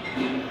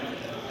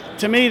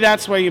 to me,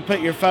 that's where you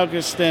put your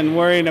focus than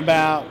worrying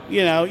about,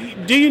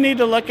 do you need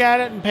to look at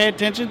it and pay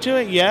attention to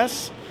it?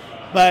 Yes.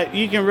 but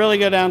you can really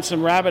go down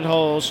some rabbit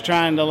holes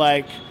trying to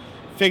like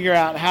figure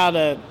out how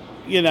to,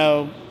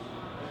 how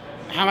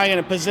am I going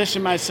to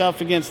position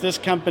myself against this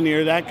company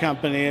or that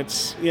company?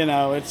 It's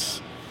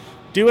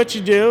do what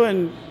you do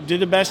and do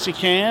the best you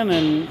can,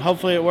 and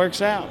hopefully it works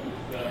out.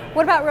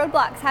 What about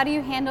roadblocks? How do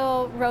you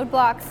handle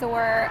roadblocks,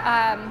 or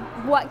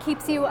what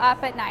keeps you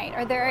up at night?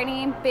 Are there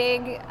any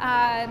big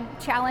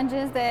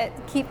challenges that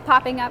keep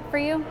popping up for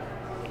you?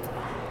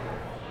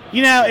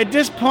 At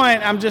this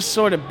point, I'm just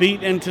sort of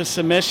beat into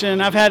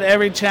submission. I've had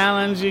every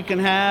challenge you can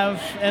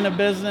have in a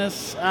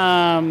business,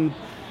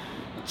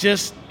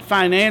 just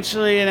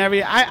financially and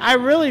I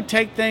really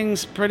take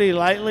things pretty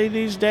lightly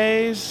these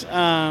days.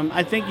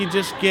 I think you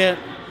just do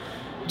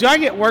I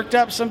get worked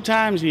up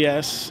sometimes?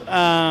 Yes. What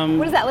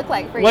does that look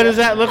like for you? What does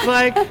that look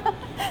like?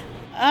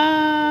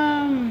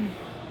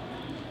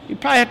 You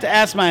probably have to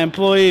ask my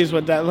employees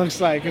what that looks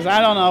like, because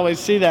I don't always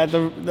see that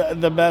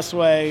the best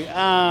way.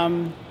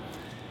 I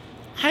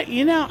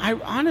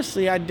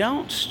honestly, I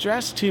don't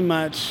stress too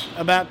much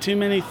about too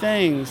many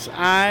things.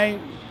 I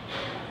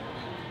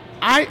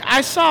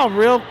saw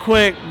real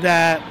quick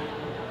that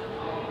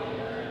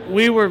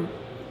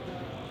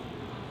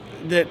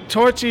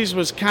Torchy's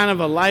was kind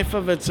of a life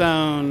of its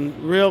own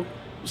real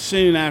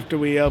soon after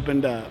we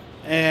opened up.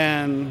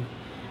 And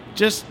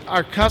just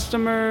our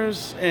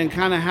customers and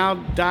kind of how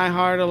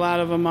diehard a lot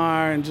of them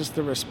are, and just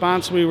the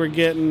response we were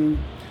getting.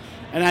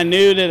 And I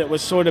knew that it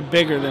was sort of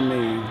bigger than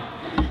me.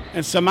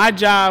 And so my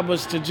job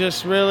was to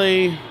just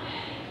really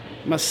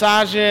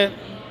massage it,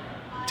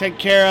 take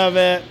care of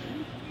it,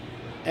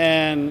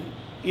 and,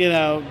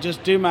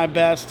 just do my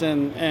best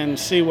and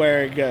see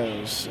where it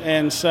goes.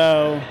 And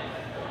so,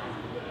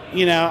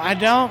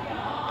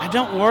 I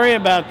don't worry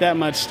about that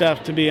much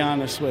stuff, to be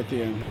honest with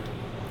you.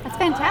 That's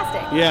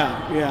fantastic.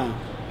 Yeah.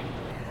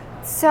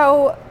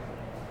 So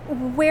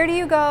where do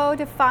you go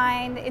to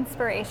find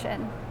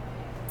inspiration?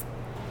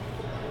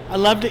 I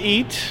love to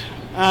eat.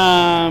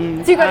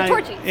 So you go to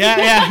Torchy's.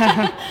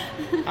 Yeah.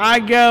 I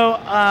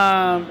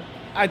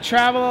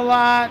travel a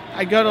lot.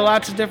 I go to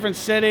lots of different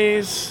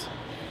cities,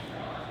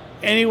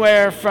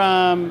 anywhere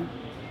from,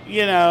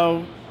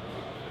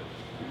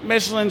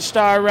 Michelin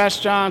star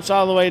restaurants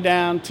all the way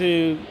down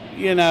to,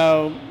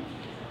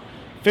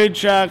 food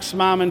trucks,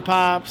 mom and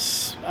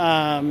pops,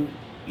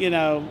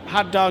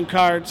 hot dog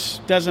carts,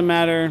 doesn't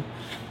matter.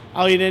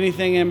 I'll eat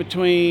anything in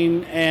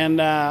between.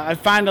 And I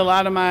find a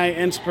lot of my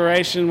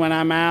inspiration when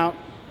I'm out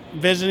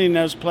visiting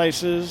those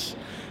places,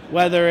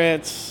 whether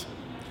it's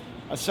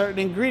a certain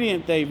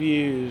ingredient they've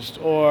used,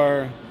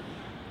 or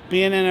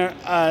being in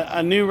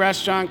a new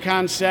restaurant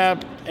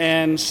concept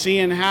and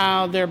seeing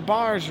how their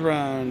bars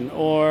run,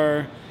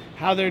 or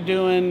how they're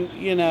doing,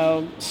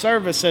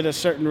 service at a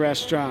certain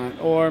restaurant,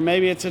 or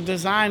maybe it's a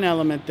design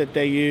element that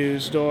they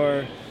used,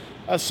 or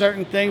a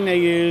certain thing they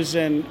use,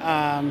 and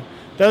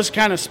those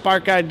kind of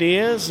spark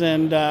ideas,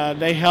 and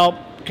they help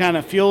kind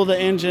of fuel the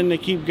engine to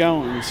keep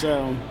going.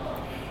 So,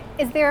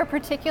 is there a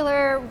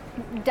particular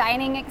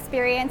dining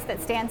experience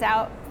that stands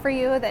out for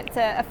you that's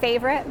a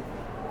favorite?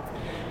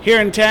 Here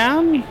in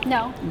town?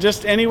 No.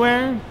 Just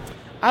anywhere?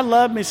 I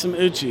love me some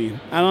Uchi.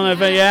 I don't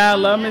know I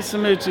love me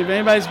some Uchi. If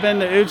anybody's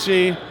been to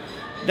Uchi,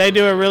 they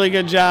do a really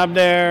good job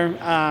there.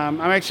 I'm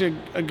actually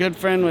a good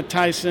friend with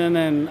Tyson,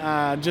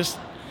 and just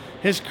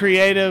his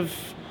creative,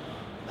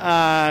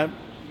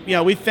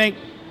 we think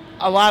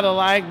a lot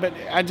alike, but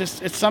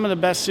it's some of the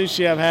best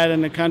sushi I've had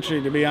in the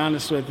country, to be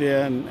honest with you,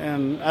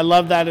 and I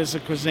love that as a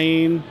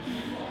cuisine.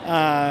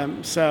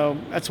 So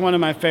that's one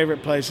of my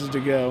favorite places to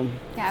go.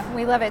 Yeah,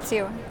 we love it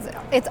too.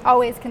 It's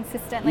always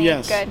consistently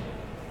good.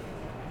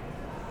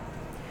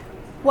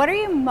 What are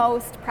you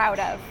most proud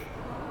of?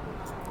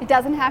 It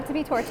doesn't have to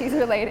be Torchy's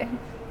related.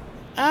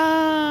 So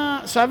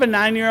I have a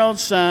 9-year-old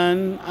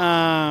son.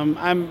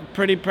 I'm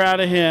pretty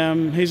proud of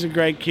him. He's a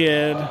great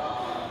kid.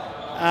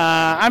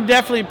 I'm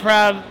definitely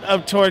proud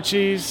of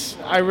Torchy's.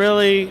 I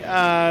really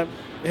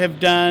have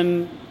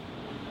done,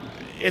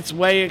 it's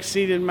way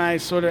exceeded my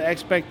sort of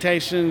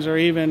expectations or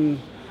even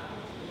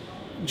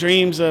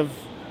dreams of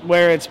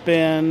where it's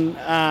been.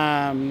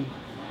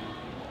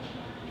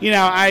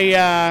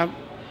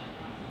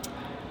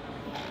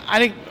 I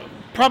think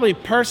probably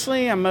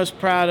personally I'm most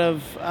proud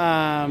of,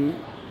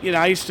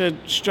 I used to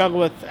struggle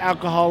with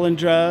alcohol and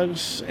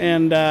drugs,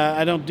 and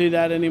I don't do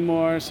that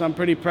anymore, so I'm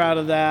pretty proud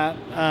of that.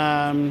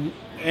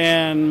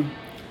 And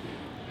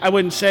I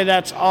wouldn't say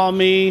that's all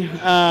me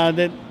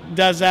that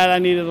does that. I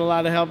needed a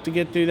lot of help to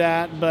get through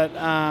that, but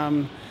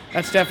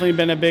that's definitely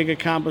been a big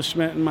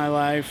accomplishment in my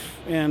life.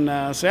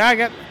 And so I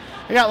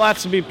got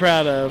lots to be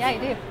proud of. Yeah,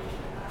 you do.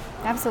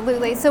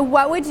 Absolutely. So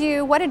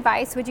what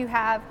advice would you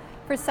have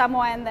for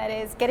someone that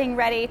is getting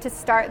ready to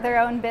start their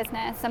own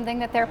business, something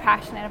that they're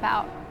passionate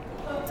about?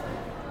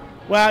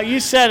 Well, you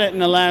said it in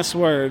the last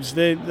words.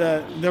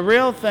 The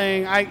real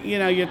thing,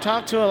 you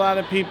talk to a lot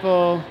of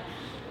people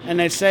and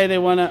they say they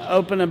want to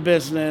open a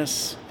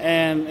business,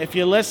 and if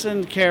you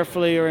listen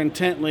carefully or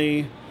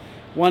intently,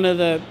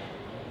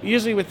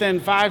 usually within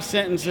 5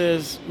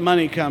 sentences,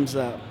 money comes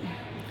up.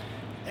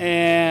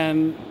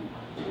 And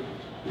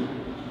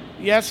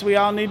yes, we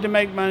all need to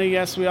make money.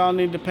 Yes, we all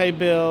need to pay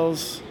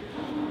bills.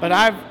 But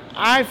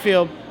I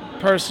feel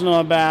personal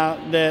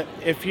about that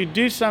if you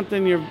do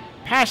something you're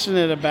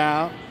passionate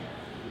about,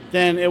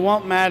 then it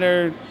won't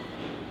matter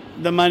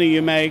the money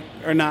you make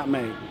or not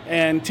make.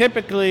 And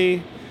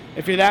typically,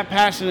 if you're that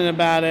passionate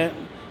about it,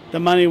 the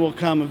money will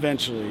come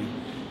eventually.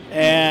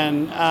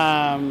 And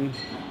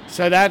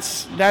so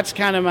that's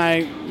kind of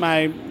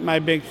my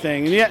big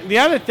thing. And the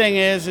other thing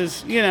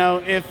is you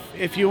know,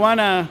 if you want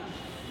to,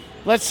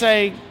 let's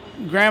say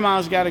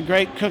grandma's got a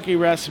great cookie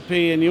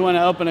recipe and you want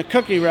to open a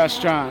cookie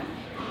restaurant.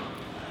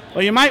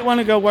 Well, you might want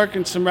to go work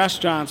in some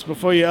restaurants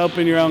before you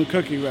open your own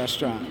cookie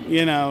restaurant,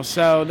 you know.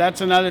 So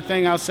that's another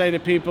thing I'll say to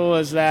people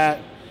is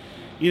that,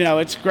 you know,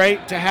 it's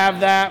great to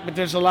have that, but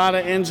there's a lot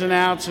of ins and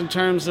outs in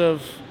terms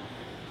of,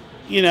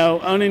 you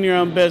know, owning your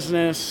own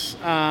business.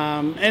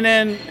 And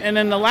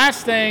then the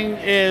last thing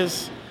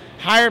is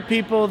hire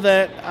people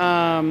that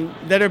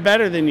are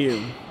better than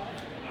you.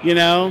 You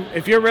know,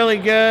 if you're really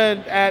good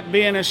at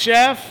being a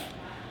chef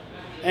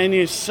and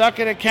you suck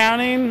at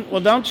accounting, well,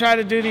 don't try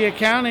to do the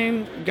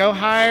accounting. Go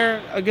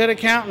hire a good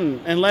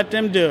accountant and let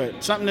them do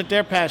it, something that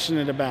they're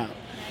passionate about.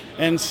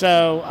 And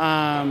so,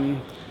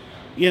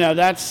 you know,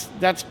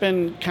 that's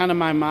been kind of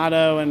my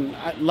motto, and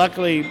I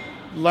luckily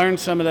learned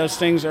some of those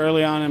things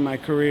early on in my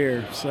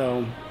career.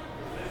 So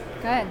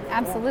good,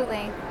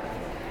 absolutely.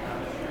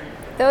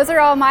 Those are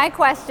all my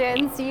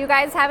questions. Do you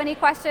guys have any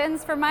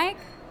questions for Mike?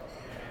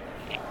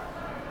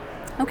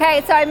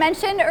 Okay, so I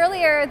mentioned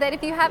earlier that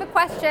if you have a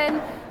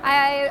question,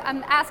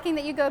 I'm asking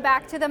that you go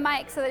back to the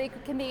mic so that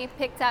it can be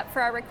picked up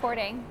for our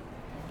recording.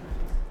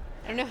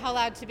 I don't know how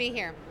loud to be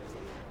here.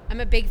 I'm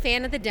a big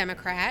fan of the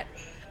Democrat.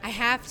 I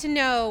have to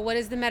know, what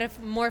is the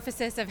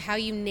metamorphosis of how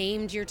you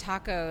named your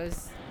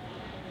tacos?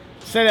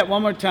 Say that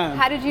one more time.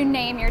 How did you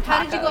name your tacos?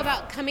 How did you go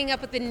about coming up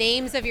with the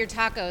names of your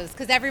tacos?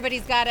 Because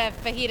everybody's got a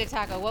fajita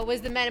taco. What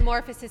was the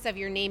metamorphosis of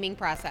your naming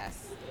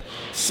process?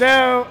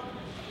 So,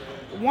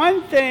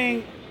 one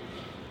thing,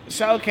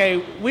 okay,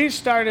 we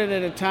started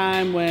at a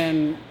time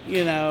when,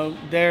 you know,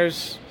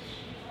 there's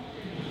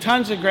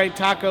tons of great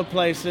taco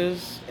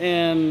places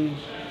in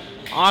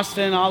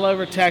Austin, all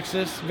over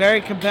Texas,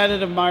 very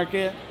competitive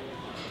market.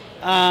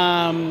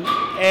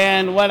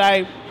 And what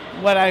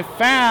I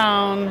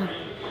found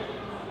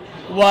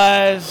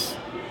was,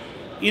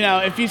 you know,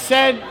 if you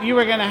said you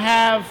were going to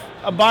have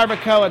a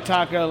barbacoa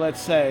taco,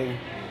 let's say,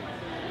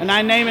 and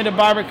I name it a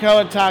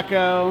barbacoa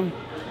taco,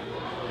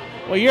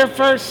 well, your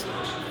first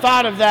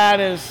thought of that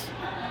is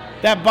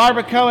that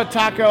barbacoa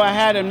taco I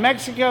had in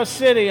Mexico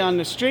City on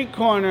the street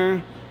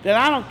corner that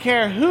I don't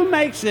care who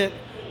makes it,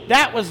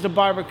 that was the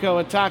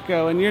barbacoa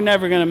taco, and you're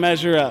never going to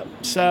measure up.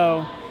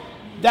 So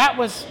that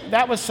was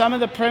some of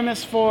the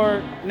premise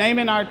for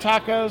naming our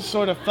tacos,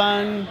 sort of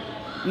fun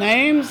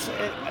names.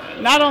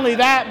 Not only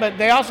that, but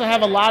they also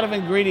have a lot of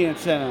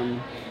ingredients in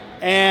them.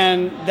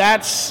 And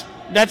that's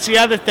the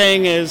other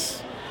thing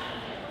is,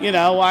 you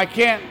know,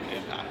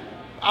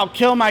 I'll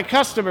kill my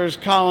customers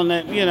calling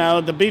it, you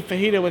know, the beef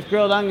fajita with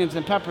grilled onions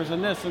and peppers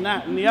and this and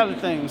that and the other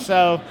thing.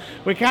 So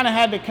we kind of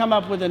had to come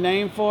up with a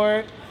name for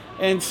it.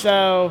 And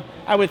so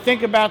I would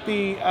think about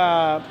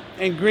the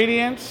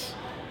ingredients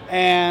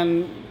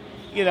and,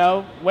 you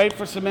know, wait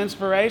for some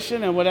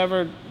inspiration and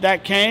whatever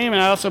that came.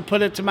 And I also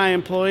put it to my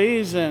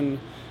employees, and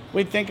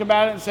we'd think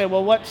about it and say,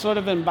 well, what sort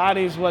of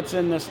embodies what's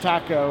in this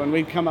taco? And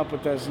we'd come up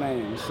with those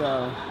names.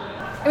 So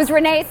it was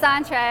Renee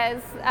Sanchez,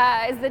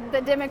 is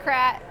the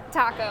Democrat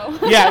taco.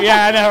 Yeah,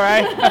 I know,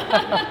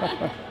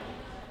 right?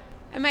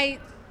 And my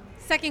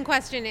second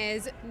question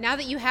is, now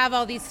that you have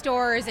all these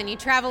stores and you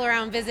travel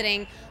around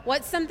visiting,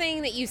 what's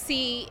something that you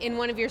see in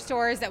one of your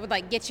stores that would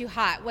like get you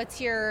hot? What's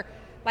your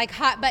like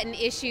hot button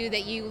issue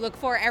that you look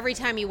for every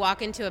time you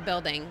walk into a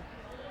building?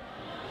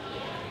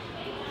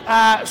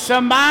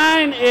 So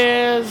mine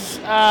is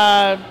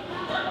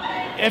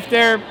if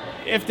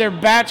they're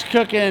batch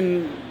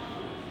cooking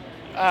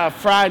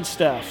fried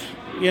stuff,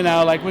 you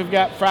know, like we've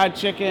got fried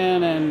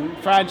chicken and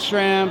fried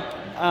shrimp,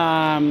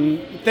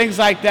 things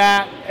like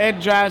that.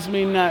 It drives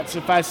me nuts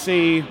if I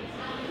see,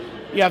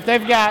 yeah, if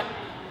they've got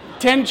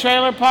 10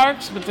 trailer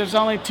parks, but there's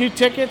only 2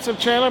 tickets of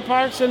trailer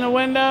parks in the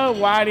window.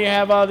 Why do you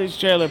have all these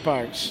trailer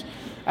parks?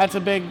 That's a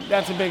big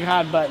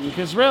hot button,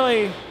 because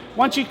really,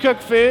 once you cook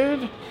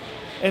food,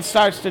 it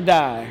starts to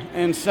die.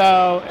 And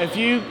so if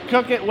you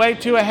cook it way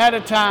too ahead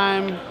of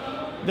time,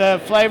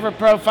 the flavor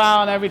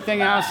profile and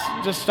everything else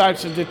just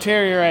starts to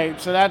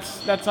deteriorate. So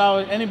that's all.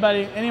 Any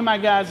of my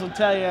guys will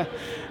tell you,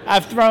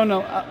 I've thrown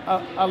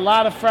a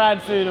lot of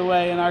fried food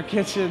away in our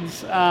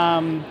kitchens.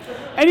 And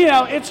you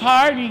know, it's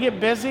hard. You get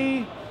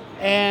busy,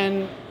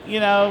 and you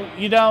know,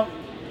 you don't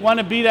want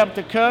to beat up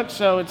the cook.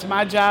 So it's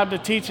my job to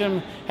teach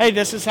them, hey,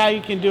 this is how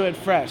you can do it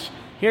fresh.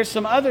 Here's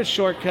some other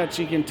shortcuts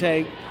you can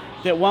take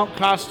that won't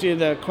cost you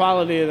the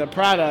quality of the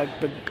product,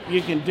 but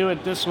you can do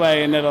it this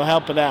way and it'll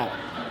help it out.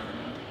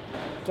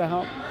 Does that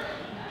help?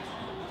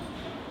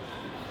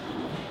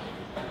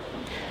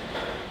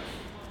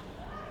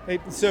 Hey,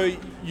 so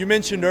you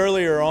mentioned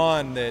earlier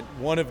on that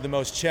one of the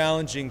most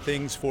challenging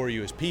things for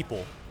you is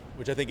people,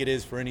 which I think it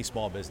is for any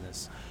small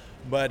business.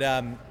 But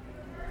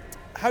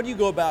how do you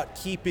go about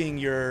keeping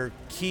your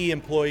key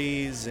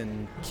employees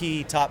and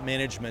key top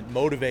management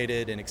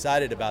motivated and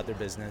excited about their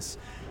business?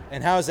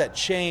 And how has that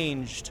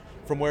changed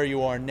from where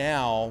you are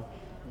now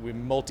with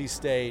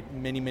multi-state,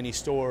 many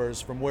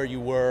stores, from where you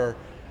were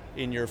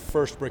in your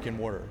first brick and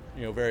mortar,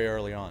 very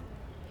early on?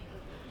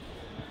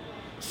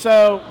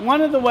 So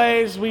one of the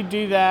ways we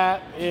do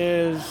that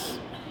is,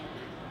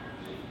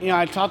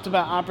 I talked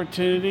about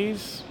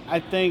opportunities. I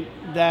think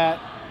that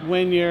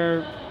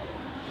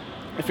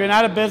if you're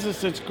not a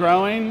business that's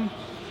growing,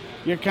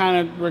 you're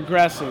kind of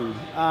regressing.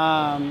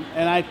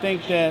 And I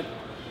think that,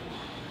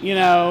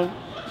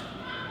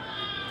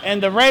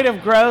 and the rate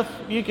of growth,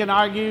 you can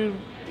argue,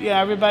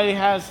 everybody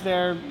has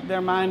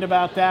their mind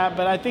about that,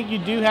 but I think you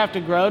do have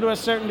to grow to a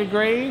certain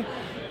degree.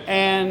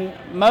 And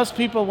most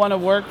people want to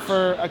work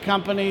for a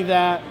company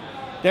that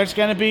there's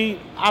going to be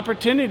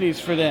opportunities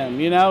for them.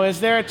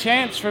 Is there a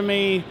chance for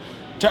me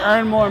to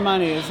earn more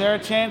money? Is there a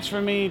chance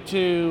for me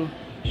to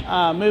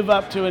move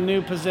up to a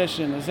new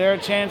position? Is there a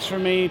chance for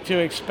me to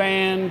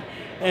expand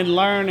and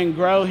learn and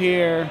grow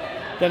here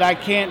that I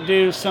can't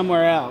do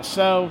somewhere else?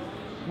 So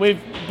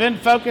we've been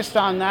focused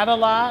on that a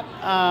lot.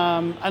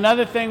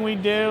 Another thing we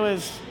do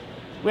is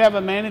we have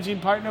a managing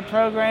partner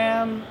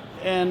program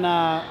in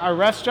our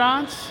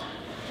restaurants.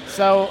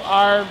 So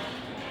our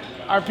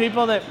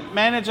people that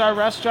manage our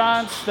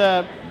restaurants,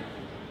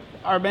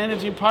 our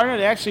managing partner,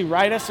 they actually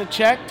write us a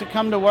check to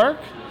come to work.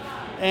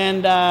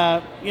 And,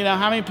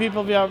 how many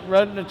people have you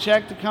wrote a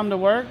check to come to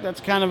work? That's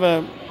kind of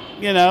a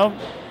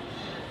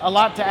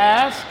lot to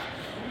ask.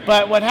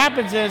 But what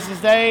happens is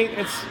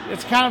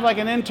it's kind of like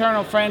an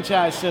internal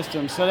franchise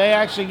system. So they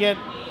actually get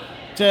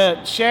to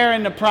share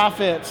in the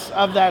profits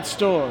of that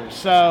store.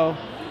 So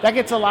that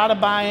gets a lot of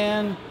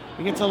buy-in.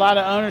 It gets a lot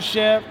of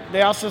ownership.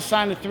 They also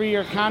signed a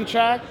 3-year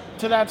contract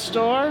to that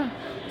store.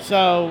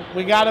 So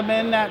we got them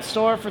in that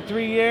store for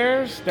 3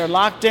 years. They're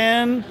locked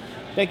in.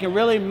 They can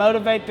really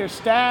motivate their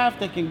staff.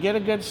 They can get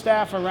a good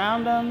staff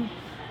around them.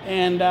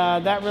 And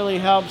that really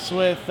helps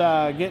with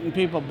getting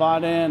people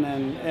bought in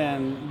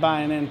and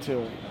buying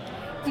into it.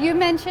 You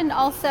mentioned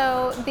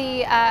also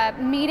the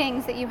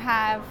meetings that you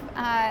have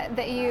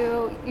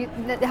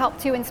that help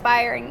to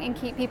inspire and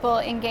keep people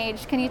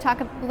engaged. Can you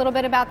talk a little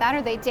bit about that?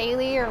 Are they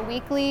daily or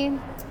weekly?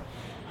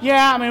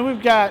 Yeah,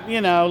 we've got,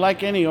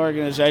 like any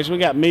organization, we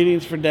got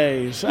meetings for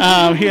days,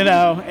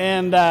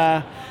 and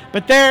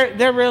but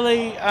they're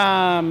really,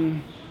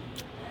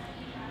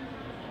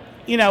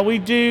 we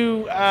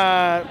do,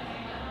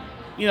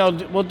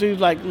 we'll do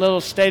like little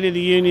State of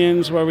the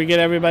Unions where we get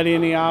everybody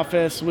in the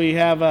office. We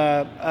have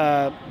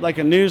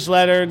a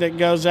newsletter that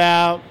goes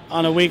out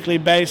on a weekly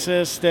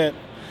basis that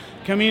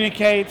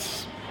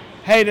communicates,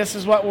 hey, this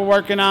is what we're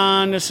working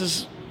on, this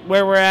is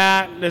where we're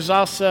at. There's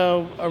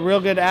also a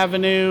real good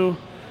avenue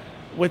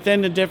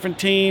within the different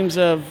teams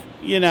of,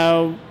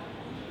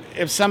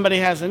 if somebody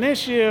has an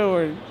issue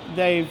or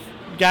they've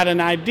got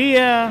an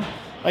idea,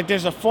 like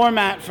there's a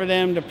format for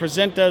them to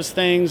present those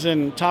things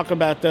and talk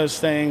about those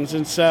things.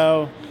 And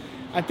so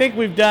I think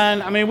we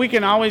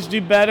can always do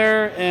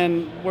better,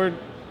 and we're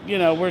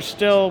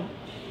still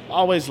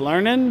always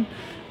learning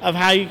of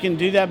how you can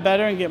do that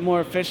better and get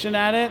more efficient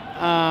at it.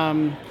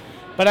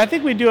 But I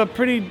think we do a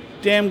pretty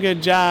damn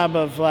good job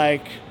of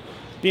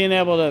being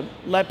able to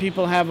let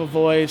people have a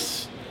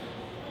voice,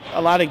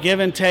 a lot of give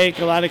and take,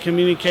 a lot of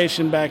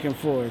communication back and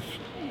forth.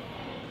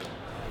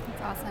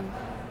 That's awesome.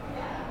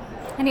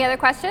 Any other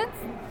questions?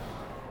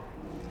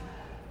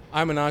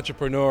 I'm an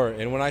entrepreneur,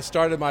 and when I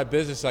started my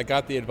business, I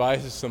got the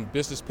advice of some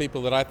business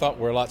people that I thought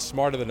were a lot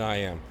smarter than I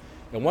am.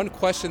 And one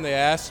question they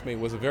asked me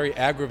was a very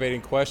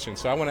aggravating question,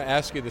 so I want to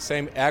ask you the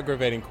same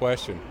aggravating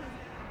question.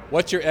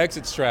 What's your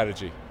exit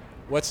strategy?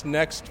 What's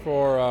next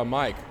for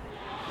Mike?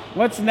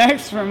 What's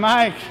next for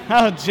Mike?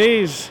 Oh,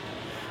 geez.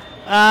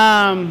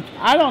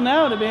 I don't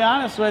know, to be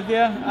honest with you.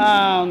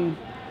 I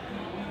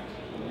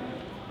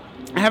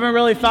haven't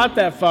really thought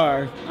that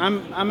far.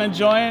 I'm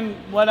enjoying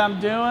what I'm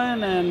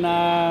doing, and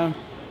I'm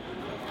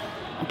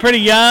pretty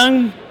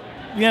young,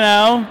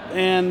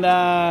 and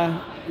I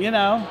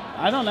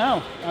don't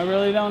know. I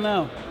really don't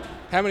know.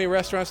 How many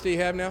restaurants do you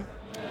have now?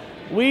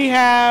 We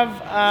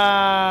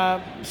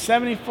have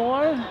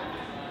 74.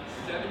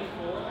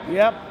 74?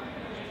 Yep.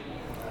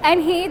 And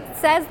he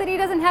says that he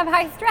doesn't have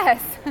high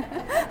stress.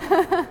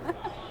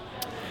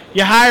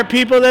 You hire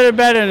people that are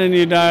better than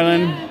you,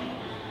 darling. Yeah.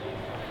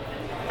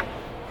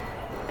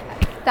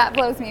 That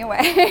blows me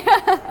away.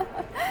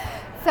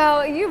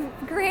 So you've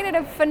created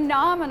a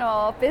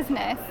phenomenal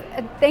business.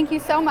 Thank you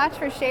so much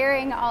for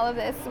sharing all of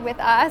this with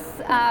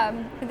us.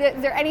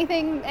 Is there any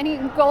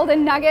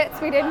golden nuggets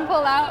we didn't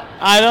pull out?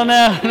 I don't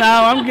know.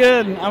 No, I'm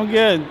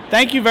good.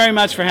 Thank you very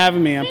much for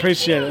having me. I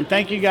appreciate it. And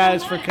thank you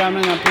guys for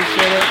coming. I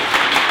appreciate it.